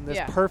have done this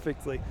Yeah.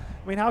 perfectly.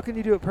 I mean, how can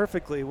you do it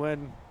perfectly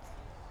when,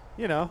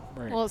 you know?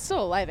 Right. Well, it's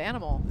still a live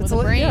animal with It's a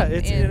a- brain yeah,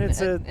 it's- and and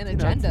it's a, an you know,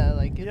 agenda.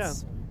 Like yeah.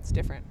 it's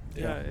different.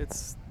 Yeah,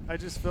 it's. I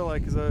just feel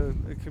like as a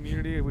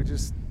community, we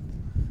just.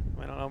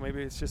 I don't know.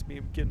 Maybe it's just me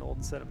getting old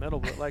and sentimental,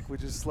 but like we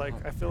just like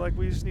I feel like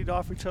we just need to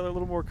offer each other a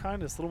little more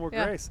kindness, a little more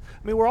Yeah. grace.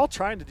 I mean, we're all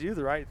trying to do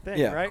the right thing,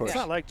 Yeah, of right? course. It's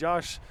not like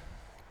Josh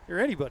or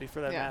anybody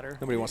for that Yeah. matter.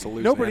 Nobody wants to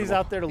lose. Nobody's an animal.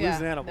 out there to Yeah,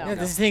 lose an animal. no. Yeah,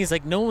 this is the thing is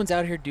like no one's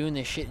out here doing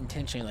this shit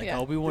intentionally. Like, Yeah.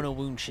 oh, we want to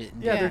wound shit.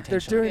 Yeah, Yeah. they're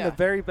intentionally. doing Yeah. the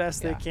very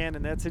best Yeah. they can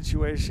in that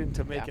situation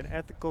to make Yeah. an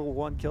ethical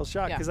one-kill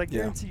shot. Yeah. Because I Yeah.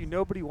 guarantee you,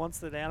 nobody wants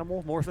that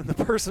animal more than the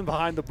person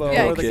behind the bow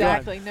yeah, or the gun.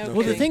 exactly. No No Well,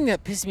 the kidding. thing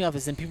that pissed me off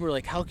is then people were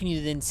like, "How can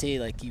you then say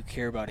like you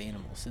care about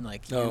animals?" And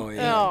like, Oh you,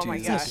 yeah. Oh, my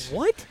Jesus. it's like,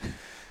 what?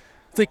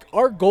 It's like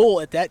our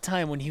goal at that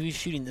time when he was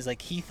shooting is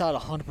like he thought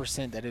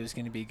 100% that it was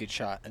going to be a good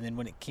shot, and then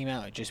when it came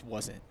out, it just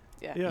wasn't.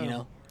 Yeah. Yeah. You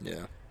know? Yeah.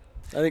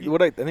 I think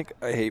what I think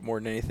I hate more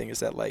than anything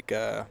is that like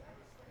the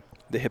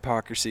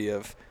hypocrisy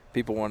of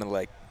people wanting to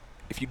like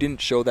if you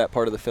didn't show that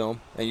part of the film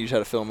and you just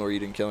had a film where you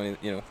didn't kill any,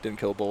 didn't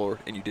kill a bull or,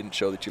 and you didn't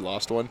show that you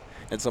lost one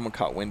and someone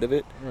caught wind of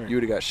it, Right. you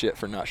would have got shit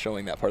for not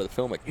showing that part of the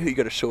film. Like, you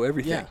got to show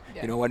everything. Yeah.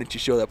 Yeah. You know, why didn't you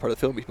show that part of the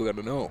film? People got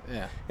to know.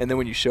 Yeah. And then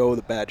when you show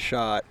the bad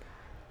shot,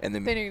 and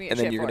then Then you're gonna get and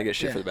then shit you're for gonna it. get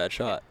shit Yeah. for the bad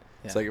shot.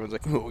 It's Yeah. like everyone's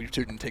like, oh, you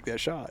didn't take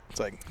that shot. It's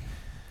like,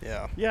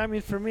 yeah. Yeah, I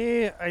mean, for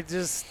me,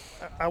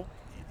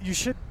 you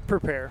should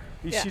prepare.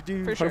 You Yeah, should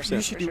do. for sure.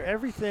 You should For do sure.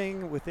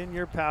 everything within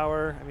your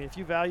power. I mean, if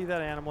you value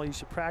that animal, you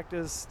should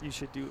practice. You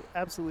should do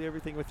absolutely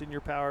everything within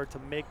your power to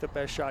make the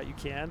best shot you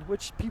can,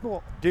 which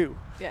people do.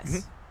 Yes.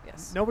 Mhm.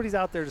 Yes. Nobody's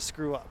out there to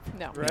screw up,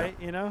 No. right?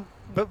 You know,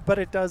 but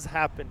it does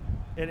happen,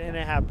 and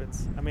it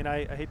happens. I mean,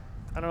 I hate.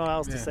 I don't know how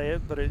else to Yeah. say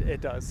it, but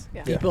it does.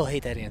 Yeah. Yeah. People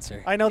hate that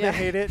answer. I know Yeah. they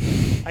hate it.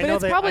 I But know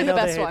it's they. probably I the know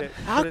best they hate one. it.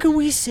 How but it- can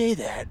we say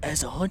that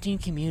as a hunting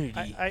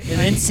community I- and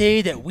then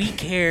say that we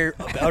care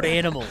about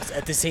animals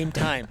at the same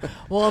time?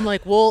 Well, I'm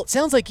like, well, it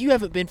sounds like you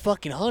haven't been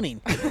fucking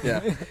hunting. Yeah.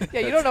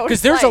 Yeah, you don't know what Because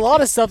it's there's like. a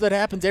lot of stuff that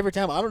happens every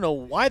time. I don't know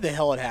why the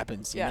hell it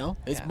happens, Yeah, you know?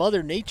 It's yeah.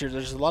 Mother Nature.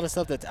 There's a lot of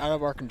stuff that's out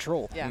of our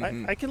control. Yeah.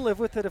 Mhm. I can live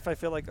with it if I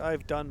feel like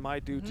I've done my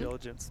due Mhm.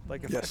 diligence.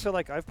 Like if I Yes. feel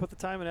like I've put the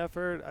time and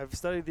effort, I've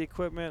studied the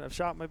equipment, I've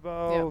shot my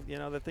bow, you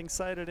know, the thing's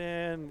sighted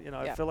in, you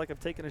know, Yeah. I feel like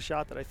I've taken a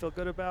shot that I feel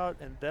good about,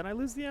 and then I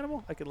lose the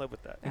animal, I can live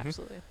with that.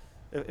 Absolutely.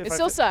 If It I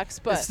still fe- sucks,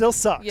 but it still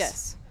sucks.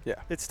 yes. Yeah.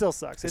 It still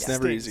sucks. It's It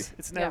never stings. easy.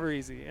 It's Yeah. never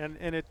easy, and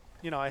it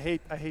I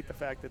hate the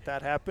fact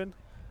that happened.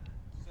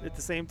 At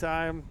the same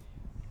time,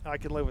 I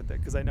can live with it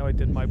because I know I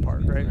did my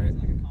part, right?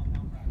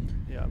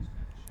 Yeah.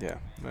 Yeah,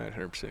 I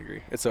 100%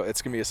 agree. It's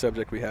gonna be a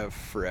subject we have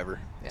forever,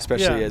 Yeah.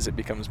 especially Yeah. as it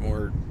becomes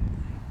more,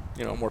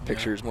 more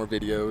pictures, more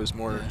videos,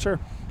 more Sure.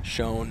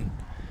 shown.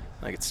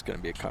 Like it's gonna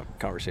be a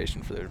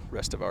conversation for the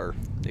rest of our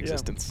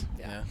existence.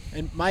 Yeah.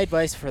 And my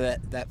advice for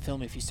that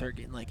film, if you start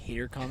getting like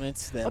hater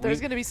comments, that Oh,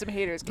 there's gonna be some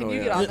haters. Can Oh, you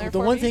yeah. get on the, there the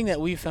for one me? thing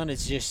that we found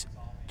is just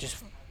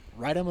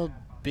write them a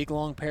big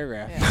long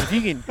paragraph.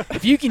 Yeah.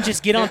 If you can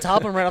just get on top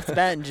of them right off the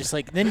bat and just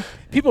like then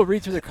people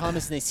read through their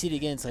comments and they see it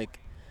again, it's like,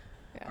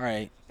 Yeah. all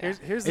right. Here's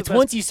the It's best.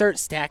 once you start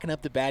stacking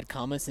up the bad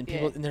comments and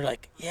people Yeah. and they're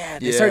like,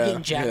 they start Yeah,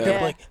 getting jacked yeah.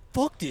 up like,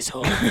 fuck this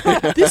hoe.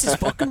 This is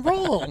fucking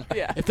wrong.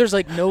 Yeah. If there's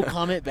like no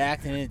comment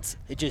back, then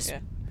it just Yeah.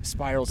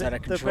 spirals out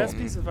of The control. best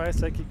piece of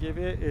advice I could give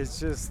you is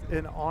just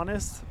an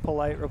honest,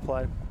 polite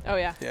reply. Oh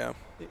yeah. Yeah.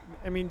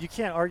 I mean, you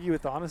can't argue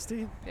with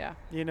honesty, Yeah.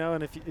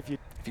 and if you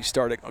If you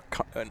start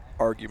an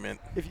argument,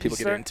 if you people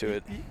start, get into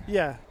it.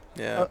 Yeah.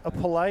 Yeah. A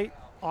polite,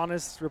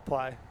 honest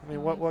reply. I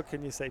mean, what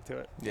can you say to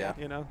it? Yeah.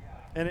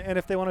 And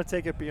if they want to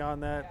take it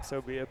beyond that,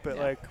 so be it. But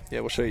Yeah. Yeah,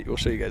 we'll show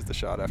you guys the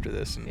shot after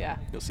this, and Yeah.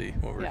 you'll see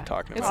what we're Yeah.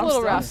 talking It's about. a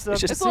little I'm rough. stoked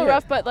It's just to It's a little see it.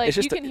 rough, but like It's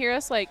you just can hear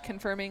us like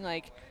confirming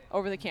like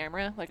over the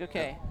camera, like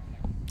okay.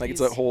 Like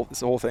it's he's-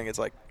 the whole thing. It's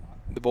like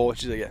the bull.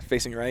 She's like, yeah,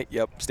 facing right.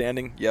 Yep.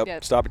 Standing. Yep.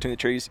 Yep. Stop between the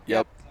trees.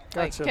 Yep.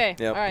 Like Gotcha. okay,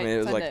 Yep. all right, I mean, it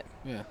was send like- it.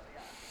 Yeah.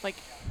 Like,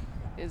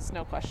 is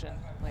no question.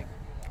 Like,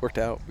 Worked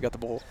out. We got the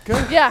bull.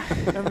 yeah,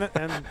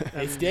 and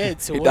It's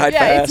dead, so He what? died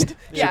Yeah, it's- fast.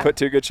 yeah. She put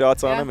 2 good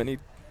shots on Yeah. him, and he.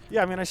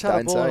 Yeah, I mean, I shot Die a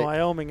in bull in sight.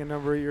 Wyoming a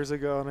number of years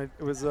ago, and it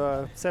was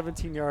a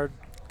 17-yard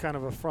kind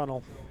of a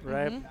frontal,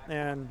 right? Mhm.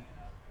 And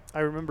I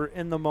remember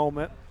in the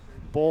moment,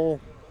 bull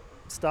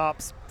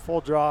stops,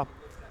 full draw,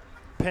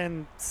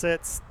 pin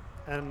sits,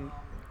 and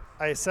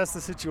I assess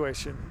the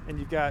situation, and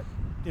you've got,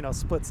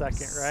 split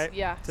second, right?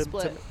 Yeah, To,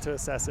 split. to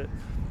assess it.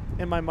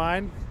 In my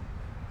mind,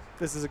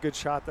 this is a good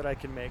shot that I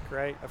can make,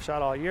 right? I've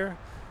shot all year,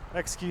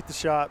 execute the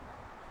shot,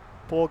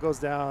 bull goes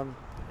down,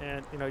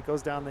 and he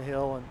goes down the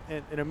hill,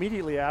 and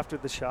immediately after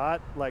the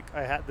shot, like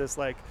I had this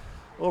like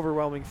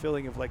overwhelming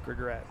feeling of like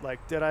regret.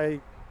 Like did I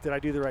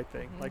do the right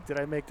thing? Mhm. Like did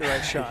I make the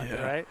right shot,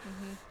 Yeah. right?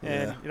 Mm-hmm.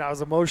 And Yeah. I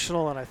was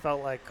emotional, and I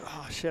felt like,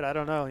 oh shit, I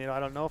don't know. I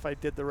don't know if I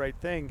did the right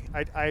thing.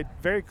 I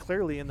very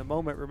clearly in the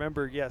moment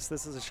remember, yes,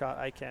 this is a shot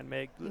I can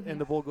make, Mhm. and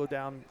the bull go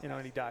down,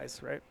 and he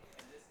dies, right?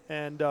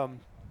 And I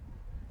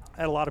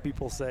had a lot of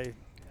people say,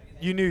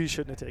 you knew you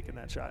shouldn't have taken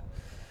that shot.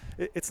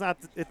 It's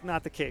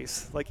not the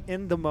case. Like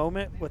in the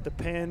moment with the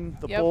pin,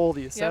 the Yep. bull,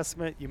 the Yep.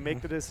 assessment, you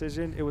make the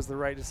decision. It was the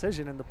right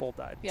decision, and the bull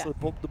died. Yeah. So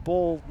the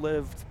bull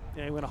lived.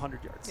 He went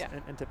 100 yards Yeah.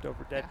 and tipped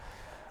over dead.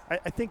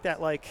 I think that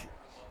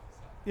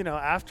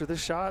after the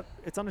shot,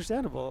 it's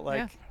understandable.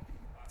 Like,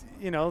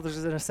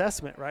 there's an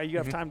assessment, right? You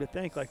have Mhm. time to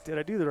think. Like, did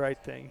I do the right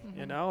thing?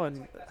 Mhm.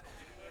 And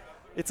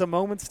it's a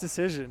moment's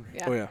decision.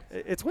 Yeah. Oh yeah.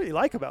 It's what you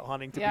like about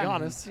hunting, to Yeah. be Mhm.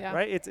 honest, Yeah.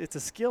 right? It's a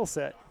skill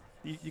set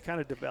you kind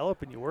of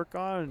develop and you work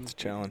on. And It's a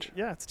challenge.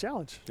 yeah, it's a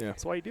challenge. Yeah.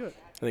 That's why you do it.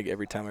 I think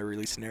every time I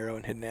release an arrow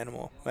and hit an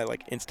animal, I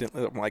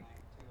instantly I'm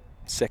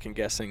second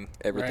guessing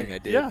everything Right. I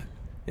did. Yeah.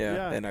 Yeah,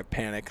 Yeah. and I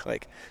panic oh,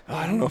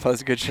 I don't know if that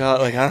was a good shot.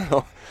 I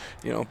don't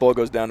know. Bull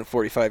goes down to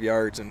 45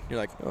 yards, and you're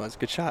like, oh, that's a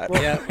good shot.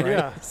 Well, Yeah, right.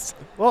 yeah.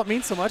 Well, it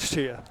means so much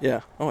to you.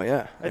 Yeah. Oh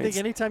yeah. I think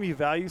anytime you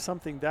value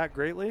something that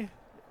greatly,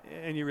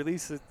 and you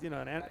release an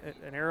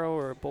arrow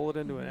or a bullet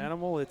into an Mhm.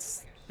 animal,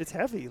 it's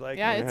heavy. Like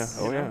Yeah, yeah.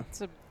 it's Oh, yeah. it's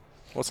a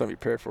Well, something you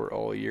prepare for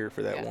all year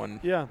for that Yeah. one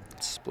yeah.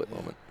 split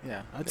moment.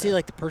 Yeah, I'd Yeah. say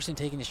like the person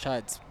taking the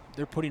shots,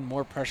 they're putting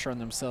more pressure on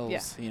themselves.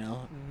 Yeah.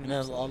 Mhm. And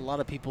there's a lot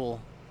of people,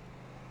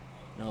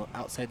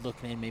 outside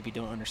looking in, maybe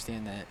don't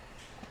understand that.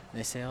 And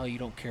they say, "Oh, you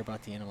don't care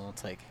about the animal."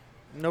 It's like,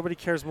 Nobody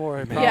cares more. I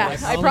Yeah,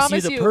 promise. Yeah, I I promise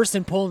promise you, you- the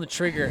person pulling the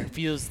trigger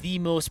feels the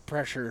most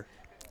pressure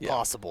Yeah.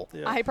 possible.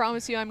 Yeah. I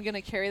promise you, I'm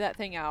gonna carry that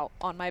thing out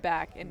on my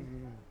back and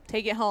Mhm.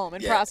 take it home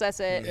and Yeah. process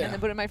it, Yeah. and then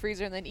put it in my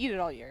freezer and then eat it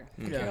all year.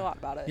 I Mhm. care Yeah. a lot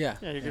about it. Yeah,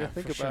 Yeah, you're gonna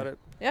think for about sure. it.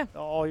 Yeah.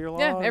 All year long.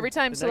 Yeah, every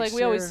time. the So like next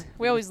we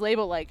always year.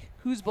 label like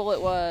whose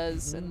bullet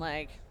was Mhm. and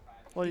like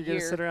Well, you're gonna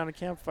year. sit around a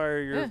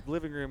campfire, your Yeah.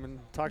 living room, and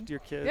talk to your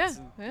kids, Yeah,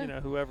 and yeah.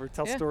 whoever,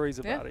 tell Yeah, stories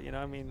yeah. about it.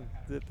 I mean,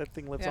 that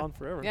thing lives Yeah. on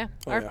forever. yeah.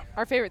 Oh, our yeah.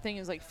 our favorite thing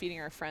is like feeding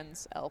our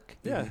friends elk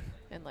Yeah. Mhm.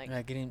 and like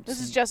getting this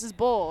is some- Jess's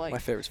bull. Like My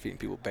favorite's feeding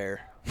people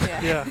bear.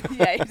 yeah. Yeah.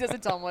 Yeah, he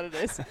doesn't tell them what it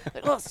is.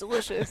 Like, oh, it's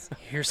delicious.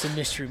 Here's some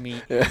mystery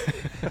meat. Yeah.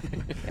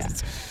 Yeah.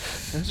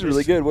 This is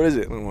really good. What is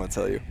it? I want to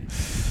tell you.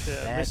 Yeah,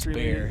 That's mystery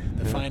meat. bear,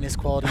 the Yeah. finest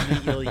quality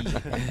meat you'll eat.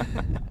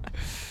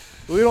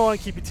 We don't want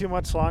to keep you too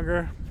much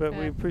longer, but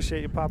we Yeah.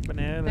 appreciate you popping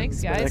in. Thanks,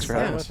 and guys. Thanks for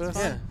spending having with us.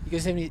 us. Yeah. You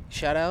guys have any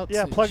shout outs?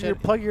 Yeah,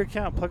 plug your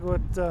account. Plug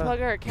what?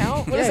 Plug our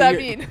account? What Yeah, does that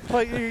you're- mean?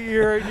 Plug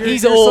your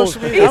He's your old.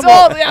 social media. He's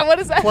I'm old. Yeah, what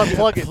is that? Plug it.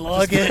 Plug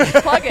Just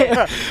it. Plug it.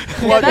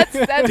 Yeah,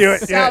 that Do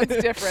it, yeah. sounds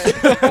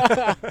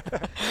different.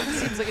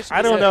 Seems like it should I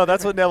be don't said. know.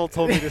 That's what Neville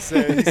told me to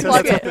say. He said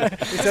Plug that's it. what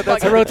he said Plug that's it.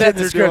 what I wrote the that in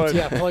the kids are script. doing.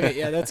 Yeah, plug it.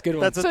 Yeah, that's a good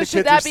one. That's what So the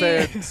should kids that are be?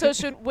 saying. So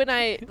should when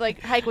I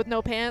like hike with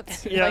no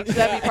pants? Yeah. Like, should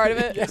that be part of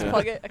it? Yeah. Just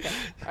plug it. Okay.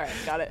 All right.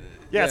 Got it.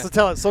 Yeah, Yeah. so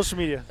tell us, social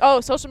media.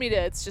 Oh, social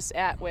media. It's just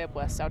at Way Up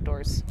West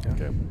Outdoors.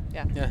 Okay.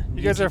 Yeah. Yeah,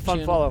 You guys are a YouTube fun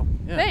channel. follow.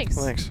 Yeah. Thanks.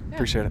 Well, thanks. Yeah.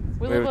 Appreciate it.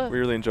 We We, live a- we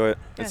really enjoy it.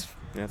 Yeah.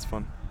 It's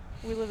fun.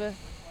 We live a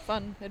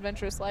fun,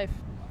 adventurous life.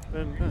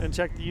 And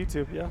check the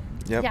YouTube, yeah.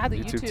 Yep. Yeah, the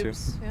YouTube too.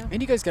 YouTubes. Yeah.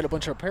 And you guys got a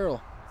bunch of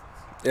apparel.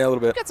 Yeah, a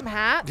little We bit. got some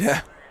hats.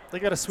 Yeah. They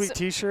got a sweet So-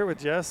 T-shirt with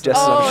Jess. Jess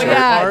is on Oh a shirt.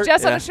 yeah, Art.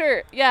 Jess on Yeah. a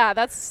shirt. Yeah,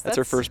 that's That's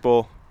our first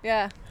bowl.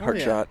 Yeah. Heart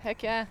yeah. shot.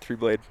 Heck yeah.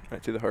 3-blade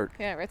right through the heart.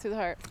 Yeah, right through the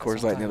heart. Coors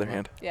what Light I'm in the other talking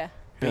hand. Yeah. Yeah.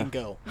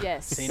 Bingo.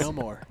 Yes. Say no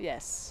more.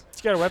 Yes.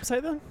 You got a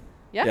website then?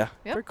 Yeah. Yeah.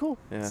 Yep. Very cool.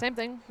 Yeah. Same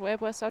thing. Way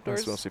Up West Outdoors.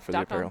 That's mostly for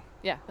the apparel.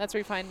 Yeah, that's where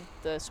you find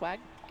the swag.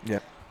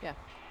 Yep. Yeah.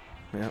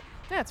 Yep.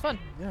 Yeah, it's fun.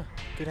 Yeah.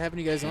 Good having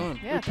you guys on.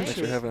 Yeah, Thanks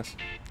for having us.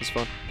 It's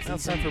fun. Now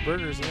it's time for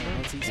burgers. Yeah, isn't it?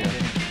 let's eat Yeah. some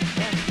dinner.